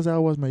pinches gotas de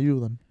aguas me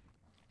ayudan.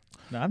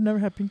 No, I've never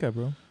had pink eye,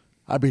 bro.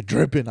 I be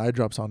dripping eye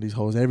drops on these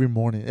hoes every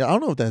morning. I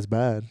don't know if that's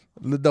bad.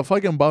 The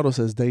fucking bottle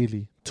says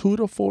daily.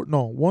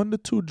 1 to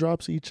 2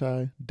 drops each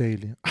eye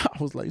daily. I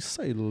was like,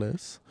 say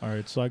less. All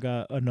right, so I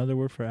got another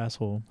word for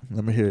asshole.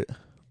 Let me hear it.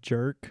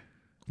 Jerk.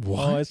 What?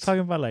 Oh, it's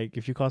talking about like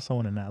if you call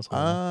someone an asshole.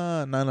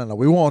 No.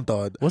 We want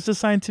the What's the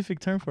scientific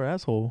term for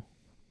asshole?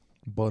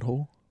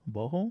 butthole.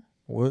 Butthole?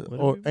 What? What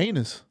Or did we-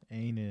 anus.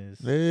 Anus.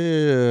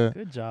 Yeah.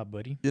 Good job,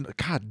 buddy. You know,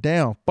 god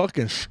damn,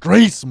 fucking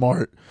street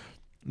smart.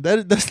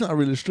 That's not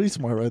really street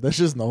smart, right? That's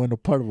just knowing a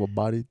part of a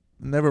body.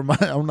 Never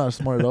mind, I'm not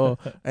smart at all.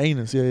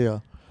 Anus, yeah.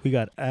 We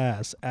got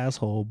ass,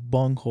 asshole,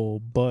 bunghole,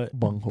 butt,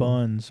 Bunghole.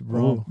 buns,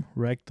 rump,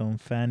 rectum,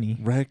 fanny,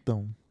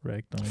 Rectum.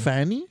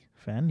 Fanny?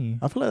 fanny,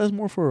 I feel like that's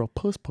more for a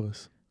puss.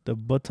 the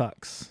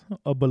buttocks,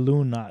 a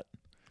balloon knot.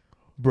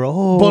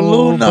 Bro,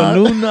 Balloon knot.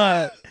 balloon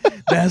knot.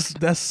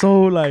 That's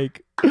so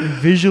like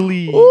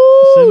visually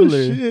Oh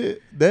similar.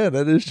 shit. Damn,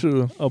 that is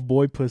true. A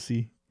boy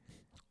pussy.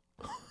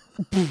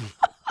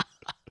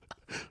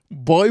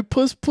 Boy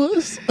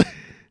puss.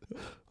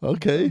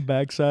 Okay.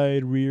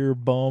 Backside, rear, Rear,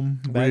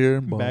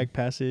 bum. back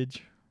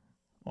passage,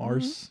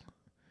 arse.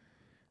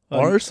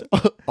 Arse?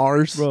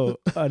 Arse. Bro,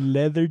 a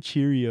leather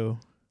Cheerio.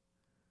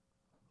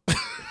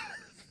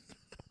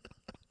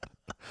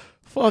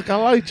 Fuck, I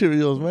like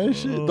Cheerios, man.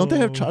 Shit. Don't they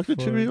have Oh, chocolate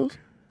fuck. Cheerios?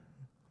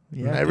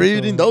 Yeah, I Never think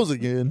eating so. those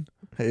again.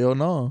 Hell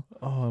no.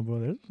 Oh, bro,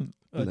 there's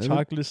a Leather-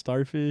 chocolate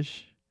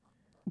starfish.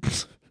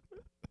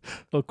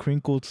 A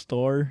crinkled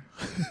store.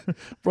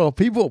 Bro,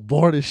 people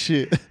bored as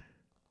shit.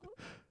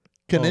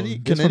 Can Oh,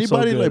 can this one's so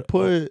anybody good. like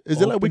put?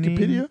 Is it like Opening-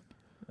 Wikipedia?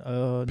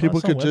 No, People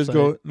it's some could just website.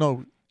 go.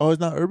 No, oh, it's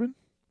not urban.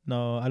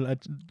 No,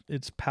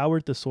 it's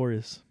Powered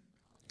Thesaurus.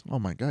 Oh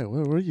my god,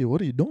 where are you?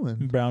 What are you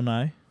doing? Brown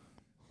eye.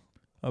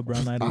 A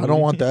brown eye. I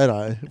don't want that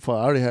eye. For I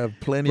already have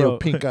plenty Bro. of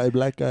pink eye,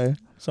 black eye.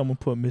 Someone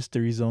put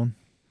Mystery Zone.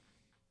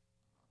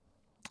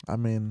 I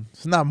mean,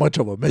 it's not much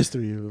of a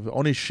mystery.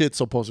 Only shit's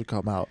supposed to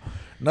come out.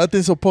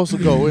 Nothing's supposed to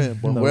go in.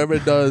 But No. whoever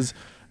does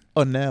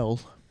anal,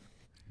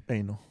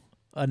 anal.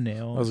 A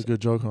nail. That was a good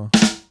joke, huh?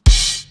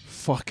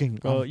 Fucking.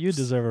 Bro, you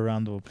deserve a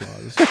round of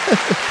applause.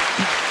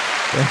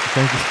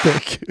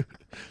 Thank you.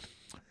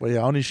 But yeah,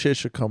 only shit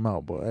should come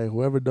out. But hey,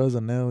 whoever does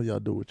a nail, y'all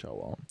do what y'all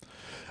want.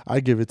 I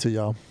give it to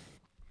y'all.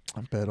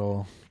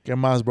 Pero, ¿qué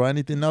más, bro?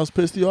 Anything else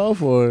pissed you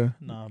off, or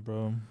Nah,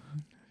 bro.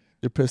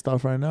 you're pissed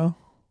off right now?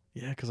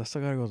 Yeah, because I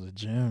still got to go to the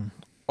gym.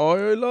 Oh,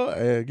 you're low.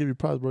 Hey, give you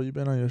props, bro. You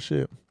been on your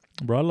shit.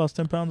 Bro, I lost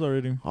 10 pounds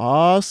already.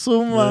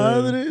 Awesome,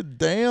 Yeah. madre.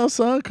 Damn,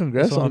 son.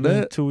 Congrats It's only on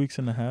been that. 2 weeks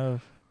and a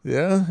half.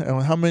 Yeah.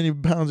 And how many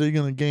pounds are you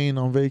going to gain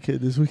on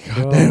vacate this week?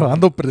 Bro. Damn,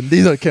 ando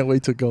prendido. I can't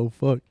wait to go.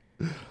 Fuck.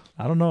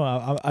 I don't know.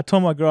 I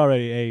told my girl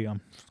already, hey,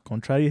 I'm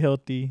going to try to eat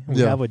healthy. We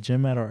Yeah. have a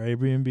gym at our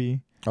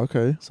Airbnb.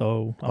 Okay.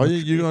 So, Oh,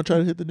 you going to try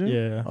to hit the gym?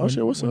 Yeah. Oh,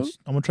 shit, what's up?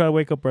 I'm going to try to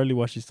wake up early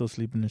while she's still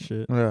sleeping and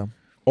shit. Yeah.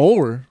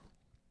 Or,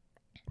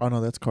 oh, no,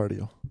 that's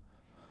cardio.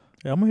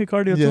 Yeah, I'm going to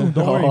hit cardio too.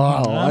 Don't worry.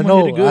 Wow. I'm I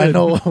gonna hit it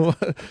know. good.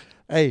 I know.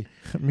 Hey,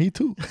 me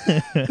too.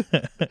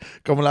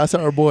 Como la hace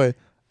our boy.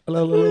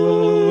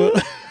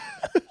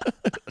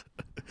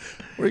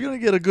 We're going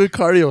to get a good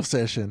cardio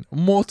session.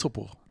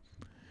 Multiple.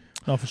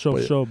 No, for sure,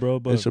 But for sure, bro.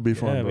 But should be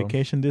fun, yeah, bro.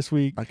 vacation this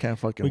week. I can't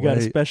fucking We wait. got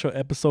a special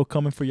episode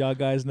coming for y'all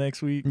guys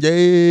next week.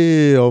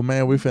 Yeah, oh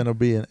man, we finna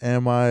be in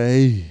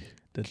MIA.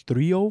 The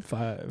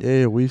 305.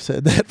 Yeah, we've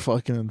said that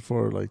fucking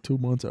for like 2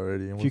 months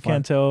already. And If you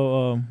can't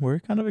tell, we're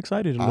kind of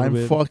excited a little I'm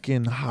bit.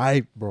 fucking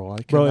hyped, bro.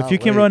 Bro, if you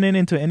can run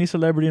into any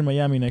celebrity in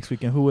Miami next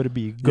weekend, who would it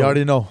be? you Go.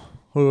 already know.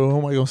 Who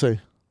am I gonna say?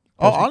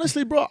 Oh, Perfect.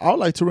 honestly, bro, I would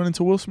like to run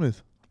into Will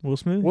Smith. Will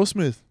Smith? Will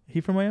Smith.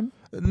 He from Miami?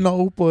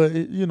 No, but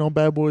you know,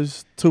 Bad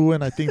Boys 2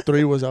 and I think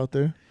 3 was out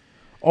there.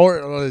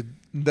 Or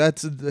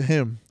that's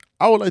him.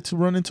 I would like to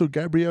run into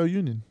Gabrielle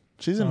Union.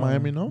 She's in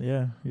Miami, no?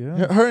 Yeah,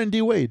 yeah. Her and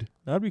D Wade.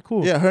 That'd be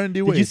cool. Yeah, her and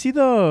D Wade. Did you see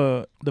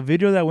the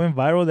video that went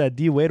viral that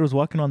D Wade was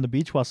walking on the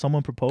beach while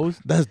someone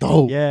proposed? That's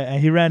dope. Yeah, and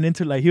he ran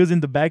into he was in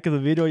the back of the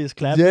video, just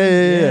clapping.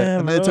 Yeah.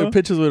 And they bro. took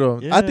pictures with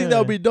him. I think that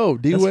would be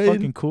dope. D That's Wade.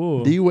 fucking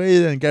cool. D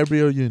Wade and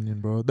Gabrielle Union,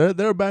 bro. They're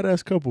a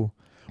badass couple.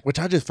 Which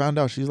I just found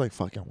out she's like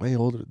fucking way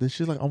older.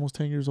 She's like almost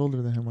 10 years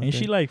older than him. I Ain't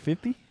think. she like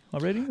 50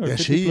 already? Or Yeah,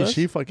 50 plus?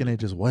 she fucking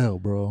ages well,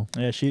 bro.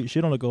 Yeah, she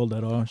don't look old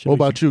at all. What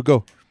about you?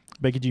 Go.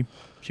 Becky G?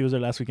 She was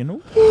there last weekend.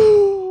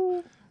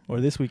 Ooh.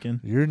 Or this weekend.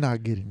 You're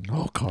not getting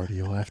no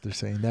cardio after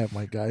saying that,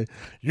 my guy.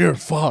 You're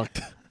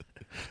fucked.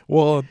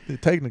 Well,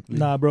 technically.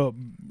 Nah, bro.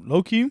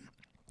 Low key,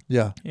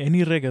 Yeah.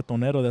 any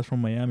reggaetonero that's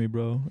from Miami,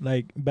 bro.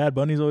 Like Bad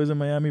Bunny's always in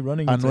Miami.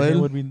 Running into Anuel? him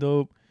would be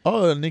dope.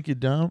 Oh, Nicky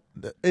Jam.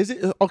 Is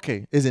it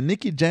okay? Is it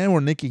Nicky Jam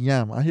or Nicky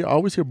Yam? I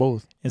always hear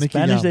both. In Nicky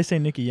Spanish, Jam. they say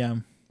Nicky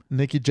Yam.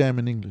 Nicky Jam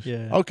in English.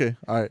 Yeah. Okay.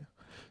 All right.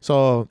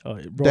 So Oh,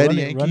 bro, Daddy running,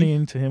 Yankee? running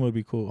into him would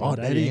be cool. Oh,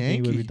 Daddy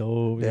would be Yankee.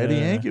 dope. Daddy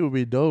yeah. Yankee would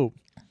be dope.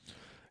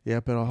 Yeah,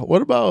 but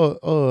what about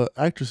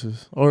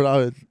actresses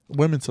or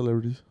women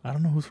celebrities I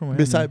don't know who's from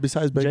Miami.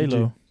 besides Becky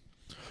J-Lo.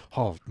 G?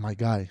 Oh, my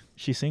guy.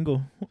 She's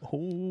single.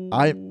 Oh.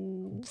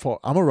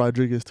 I'm a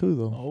Rodriguez too,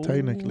 though. Oh.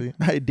 Technically,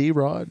 hey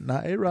D-Rod,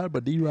 not A-Rod,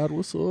 but D-Rod.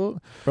 What's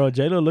up? Bro,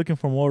 J-Lo looking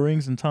for more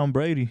rings than Tom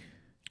Brady.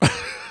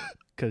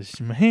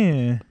 Cause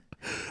man,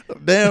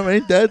 Damn,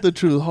 ain't that the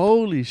truth?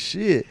 Holy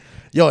shit,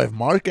 yo! If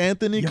Mark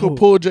Anthony Yo. could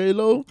pull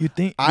J-Lo, you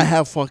think I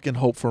have fucking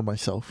hope for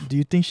myself. Do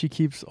you think she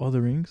keeps all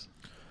the rings?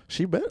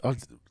 She bet.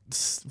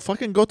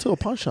 Fucking go to a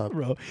pawn shop.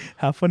 Bro,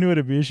 how funny would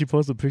it be if she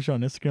posts a picture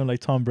on Instagram like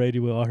Tom Brady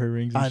with all her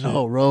rings and I shit?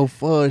 know, bro.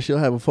 Fuck, she'll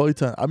have a full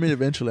time. I mean,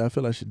 eventually, I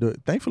feel like she'd do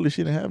it. Thankfully,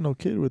 she didn't have no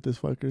kid with this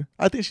fucker.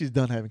 I think she's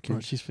done having Bro,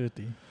 kids. she's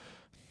 50.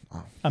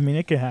 Oh. I mean,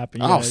 it can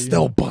happen. I'll yeah,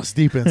 still you bust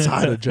deep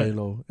inside of J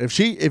Lo. If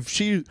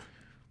she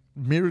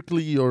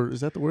miraculously, or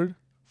is that the word?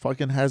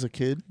 Fucking has a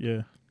kid. know.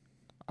 Yeah.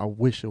 I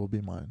wish it would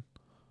be mine.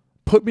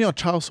 Put me on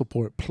child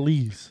support,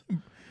 please.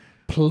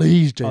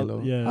 Please, J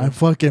Lo. yeah. I'm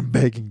fucking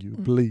begging you,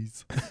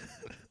 please.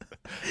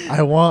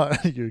 I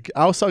want you.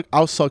 I'll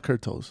suck her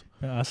toes.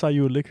 Yeah, I saw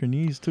you would lick her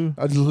knees too.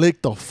 I'd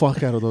lick the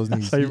fuck out of those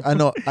knees. saw you- I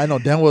know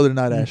damn well they're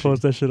not You ashy.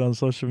 post that shit on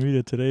social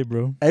media today,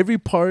 bro. Every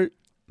part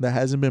that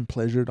hasn't been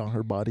pleasured on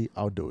her body,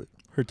 I'll do it.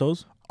 Her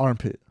toes?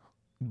 Armpit.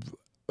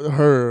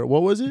 Her,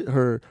 what was it?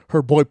 Her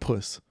boy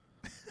puss.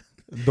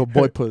 The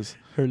boy puss.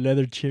 Her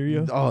leather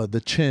Cheerio? Oh, the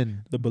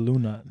chin. The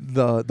balloon knot.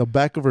 The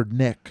back of her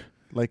neck.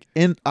 Like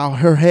in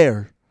her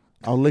hair.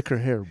 I'll lick her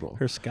hair, bro.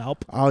 Her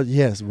scalp?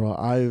 Yes, bro.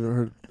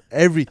 Her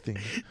everything.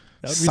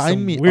 That would be Sign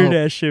some me weird up.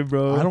 ass shit,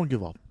 bro. I don't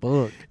give a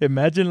fuck.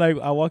 Imagine like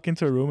I walk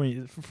into a room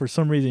and for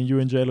some reason you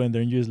and J-Lo in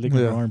there and you just licking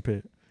her Yeah.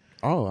 armpit.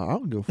 Oh, I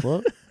don't give a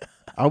fuck.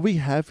 I'll be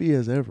happy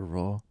as ever,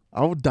 bro.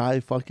 I'll die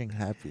fucking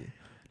happy.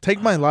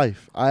 Take My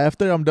Life.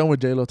 After I'm done with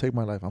J-Lo, Take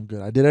My Life. I'm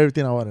good. I did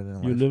everything I wanted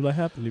in You life. live like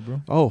happily,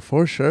 bro. Oh,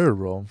 for sure,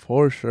 bro.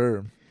 For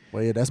sure.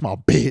 Well, yeah, that's my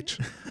bitch.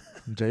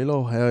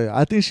 J-Lo, hell yeah.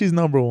 I think she's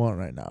number one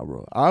right now,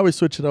 bro. I always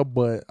switch it up,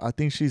 but I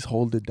think she's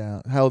held it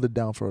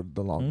down for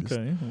the longest.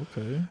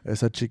 Okay.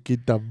 Esa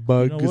chiquita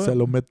bug, You know se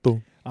lo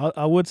meto.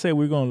 I would say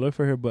we're gonna look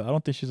for her, but I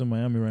don't think she's in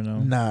Miami right now.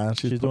 Nah,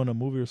 she's doing a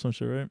movie or some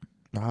shit, right?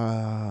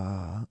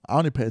 I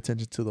only pay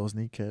attention to those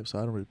kneecaps, so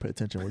I don't really pay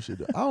attention to what she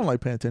do. I don't like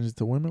paying attention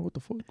to women. What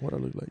the fuck? What I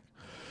look like?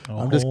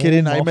 I'm just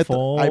kidding. Ahí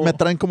me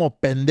traen como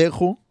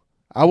pendejo.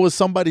 I was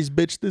somebody's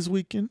bitch this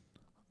weekend.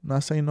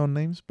 Not saying no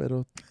names,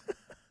 pero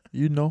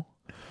you know.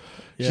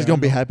 Yeah, She's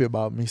gonna be happy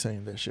about me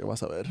saying that shit.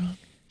 What's up, Ed?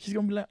 She's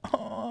gonna be like,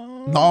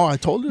 oh, No, I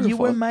told her. you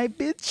were my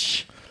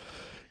bitch.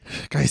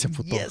 Cállese,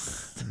 puto.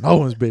 Yes. No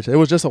one's bitch. It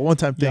was just a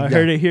one-time thing. Y'all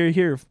heard it here.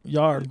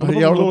 Y'all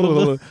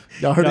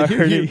Y'all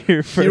heard it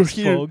here first,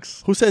 here.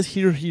 folks. Who says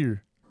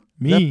here?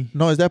 Me.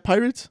 No, is that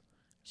Pirates?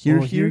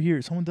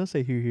 Here. Someone does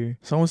say here.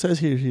 Someone says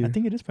here. I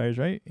think it is Pirates,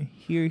 right?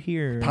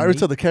 Here.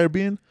 Pirates of the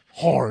Caribbean?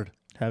 Hard.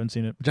 Haven't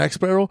seen it. Jack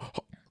Sparrow?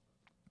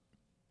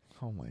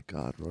 Oh my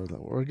God, bro.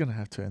 We're going to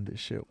have to end this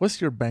shit. What's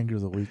your banger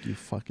of the week, you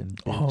fucking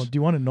bitch? Oh, do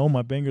you want to know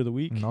my banger of the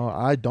week? No,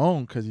 I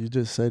don't, because you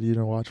just said you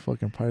didn't watch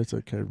fucking Pirates of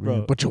the Caribbean.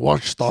 Bro, but you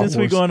watched Star Wars.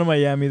 Since we're going to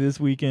Miami this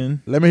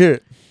weekend. Let me hear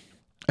it.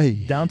 Hey.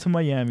 Down to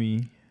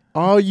Miami.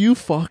 Oh, you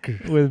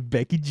fucker. With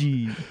Becky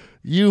G.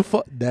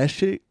 That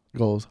shit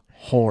goes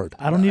hard.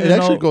 I don't even know. It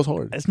know. actually goes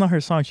hard. It's not her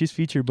song. She's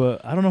featured,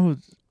 but I don't know who.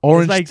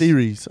 Orange like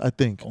Theories, I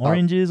think.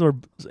 Oranges or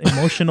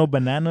emotional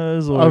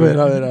bananas or.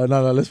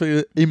 No. Let's figure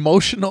it.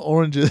 Emotional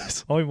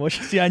oranges. Oh,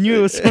 emotions. See, I knew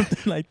it was something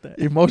like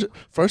that.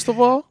 First of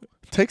all,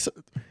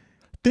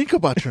 think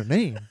about your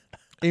name.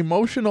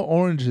 Emotional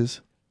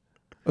oranges.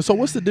 So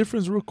what's the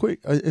difference, real quick?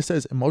 It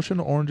says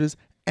emotional oranges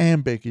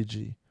and Becky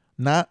G,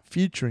 not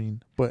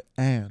featuring, but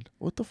and.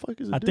 What the fuck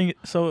is it? I think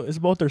so. It's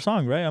both their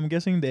song, right? I'm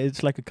guessing that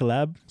it's like a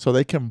collab. So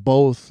they can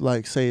both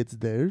like say it's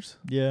theirs.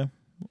 Yeah.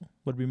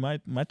 Would be my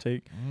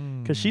take,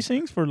 because she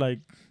sings for like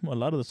a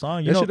lot of the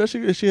song. You know,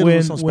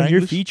 when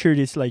you're featured,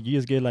 it's like you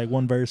just get like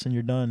one verse and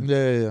you're done.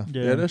 Yeah,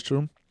 that's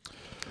true.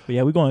 But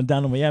yeah, we're going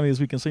down to Miami this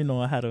weekend, so you know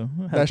I had to.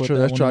 That's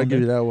true. I give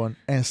you that one.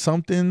 And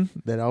something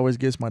that always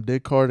gets my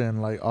dick hard,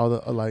 and like all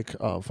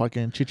the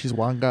fucking Chichis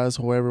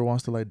Wangas, whoever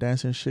wants to like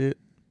dance and shit.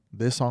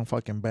 This song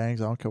fucking bangs.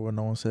 I don't care what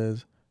no one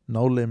says.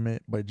 No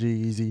Limit by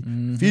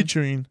G-Eazy,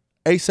 featuring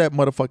ASAP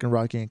motherfucking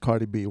Rocky and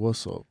Cardi B.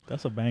 What's up?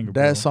 That's a banger,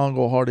 That song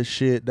go hard as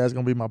shit. That's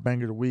going to be my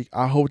banger of the week.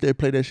 I hope they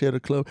play that shit at the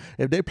club.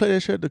 If they play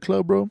that shit at the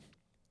club, bro,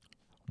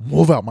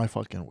 move out my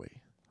fucking way.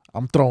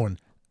 I'm throwing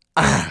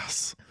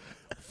ass.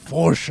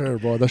 For sure,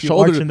 bro. The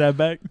shoulder. Arching that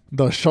back?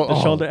 The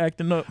shoulder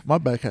acting up. My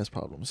back has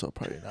problems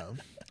up right now.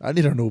 I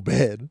need a new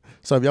bed.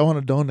 So if y'all want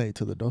to donate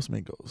to the Dos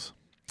Mingos,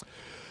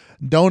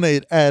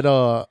 donate at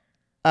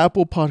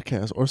Apple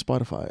Podcasts or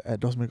Spotify at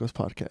Dos Mingos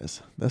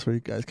Podcast. That's where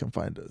you guys can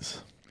find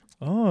us.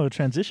 Oh,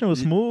 transition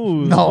was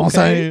smooth. No, okay. I'm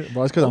saying,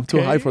 bro, it's because I'm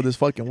too high for this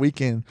fucking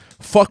weekend.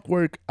 Fuck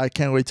work. I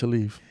can't wait to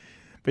leave.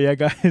 But yeah,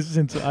 guys,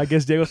 since I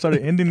guess Diego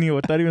started ending it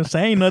without even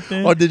saying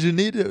nothing. Or did you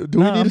need it?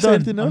 Do we need to say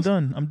anything else?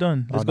 I'm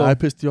done. Let's go. I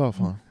pissed you off,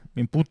 huh?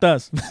 In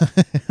putas.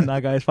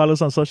 Nah, guys, follow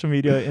us on social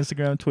media,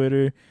 Instagram,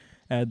 Twitter,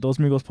 at Dos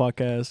Migos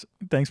Podcast.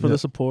 Thanks for the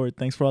support.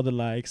 Thanks for all the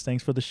likes.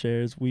 Thanks for the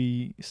shares.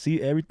 We see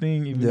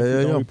everything, even if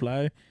we don't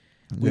reply.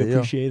 We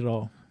appreciate it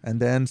all. And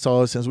then,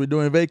 so since we're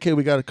doing vacay,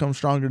 we got to come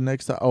stronger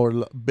next time, or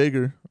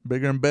bigger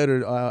and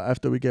better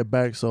after we get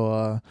back.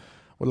 So,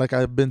 like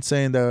I've been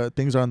saying, that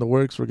things are in the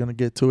works. We're going to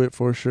get to it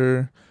for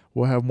sure.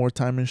 We'll have more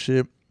time and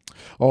shit.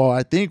 Oh,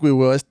 I think we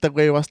will. Este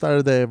güey va a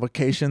estar de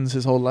vacations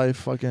his whole life,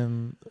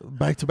 fucking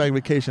back-to-back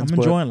vacations. I'm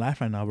enjoying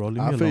life right now, bro.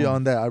 I feel you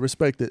on that. I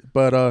respect it.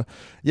 But,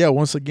 yeah,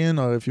 once again,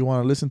 if you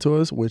want to listen to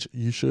us, which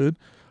you should,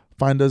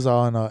 find us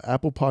on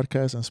Apple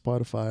Podcasts and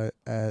Spotify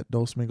at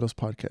Dos Mingos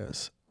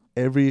Podcast.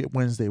 Every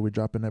Wednesday we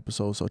drop an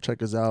episode, so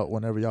check us out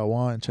whenever y'all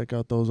want and check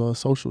out those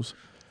socials.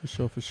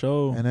 For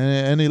sure. And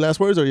any last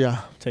words or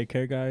Take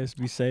care, guys.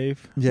 Be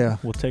safe. Yeah.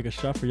 We'll take a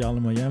shot for y'all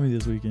in Miami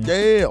this weekend.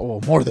 Yeah.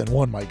 Oh, more than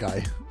one, my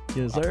guy.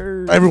 Yes,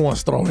 sir.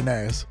 Everyone's throwing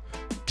ass.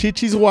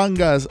 Chichis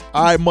Wangas.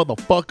 All right,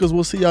 motherfuckers.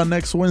 We'll see y'all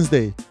next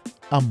Wednesday.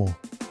 Amo.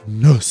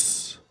 Nos.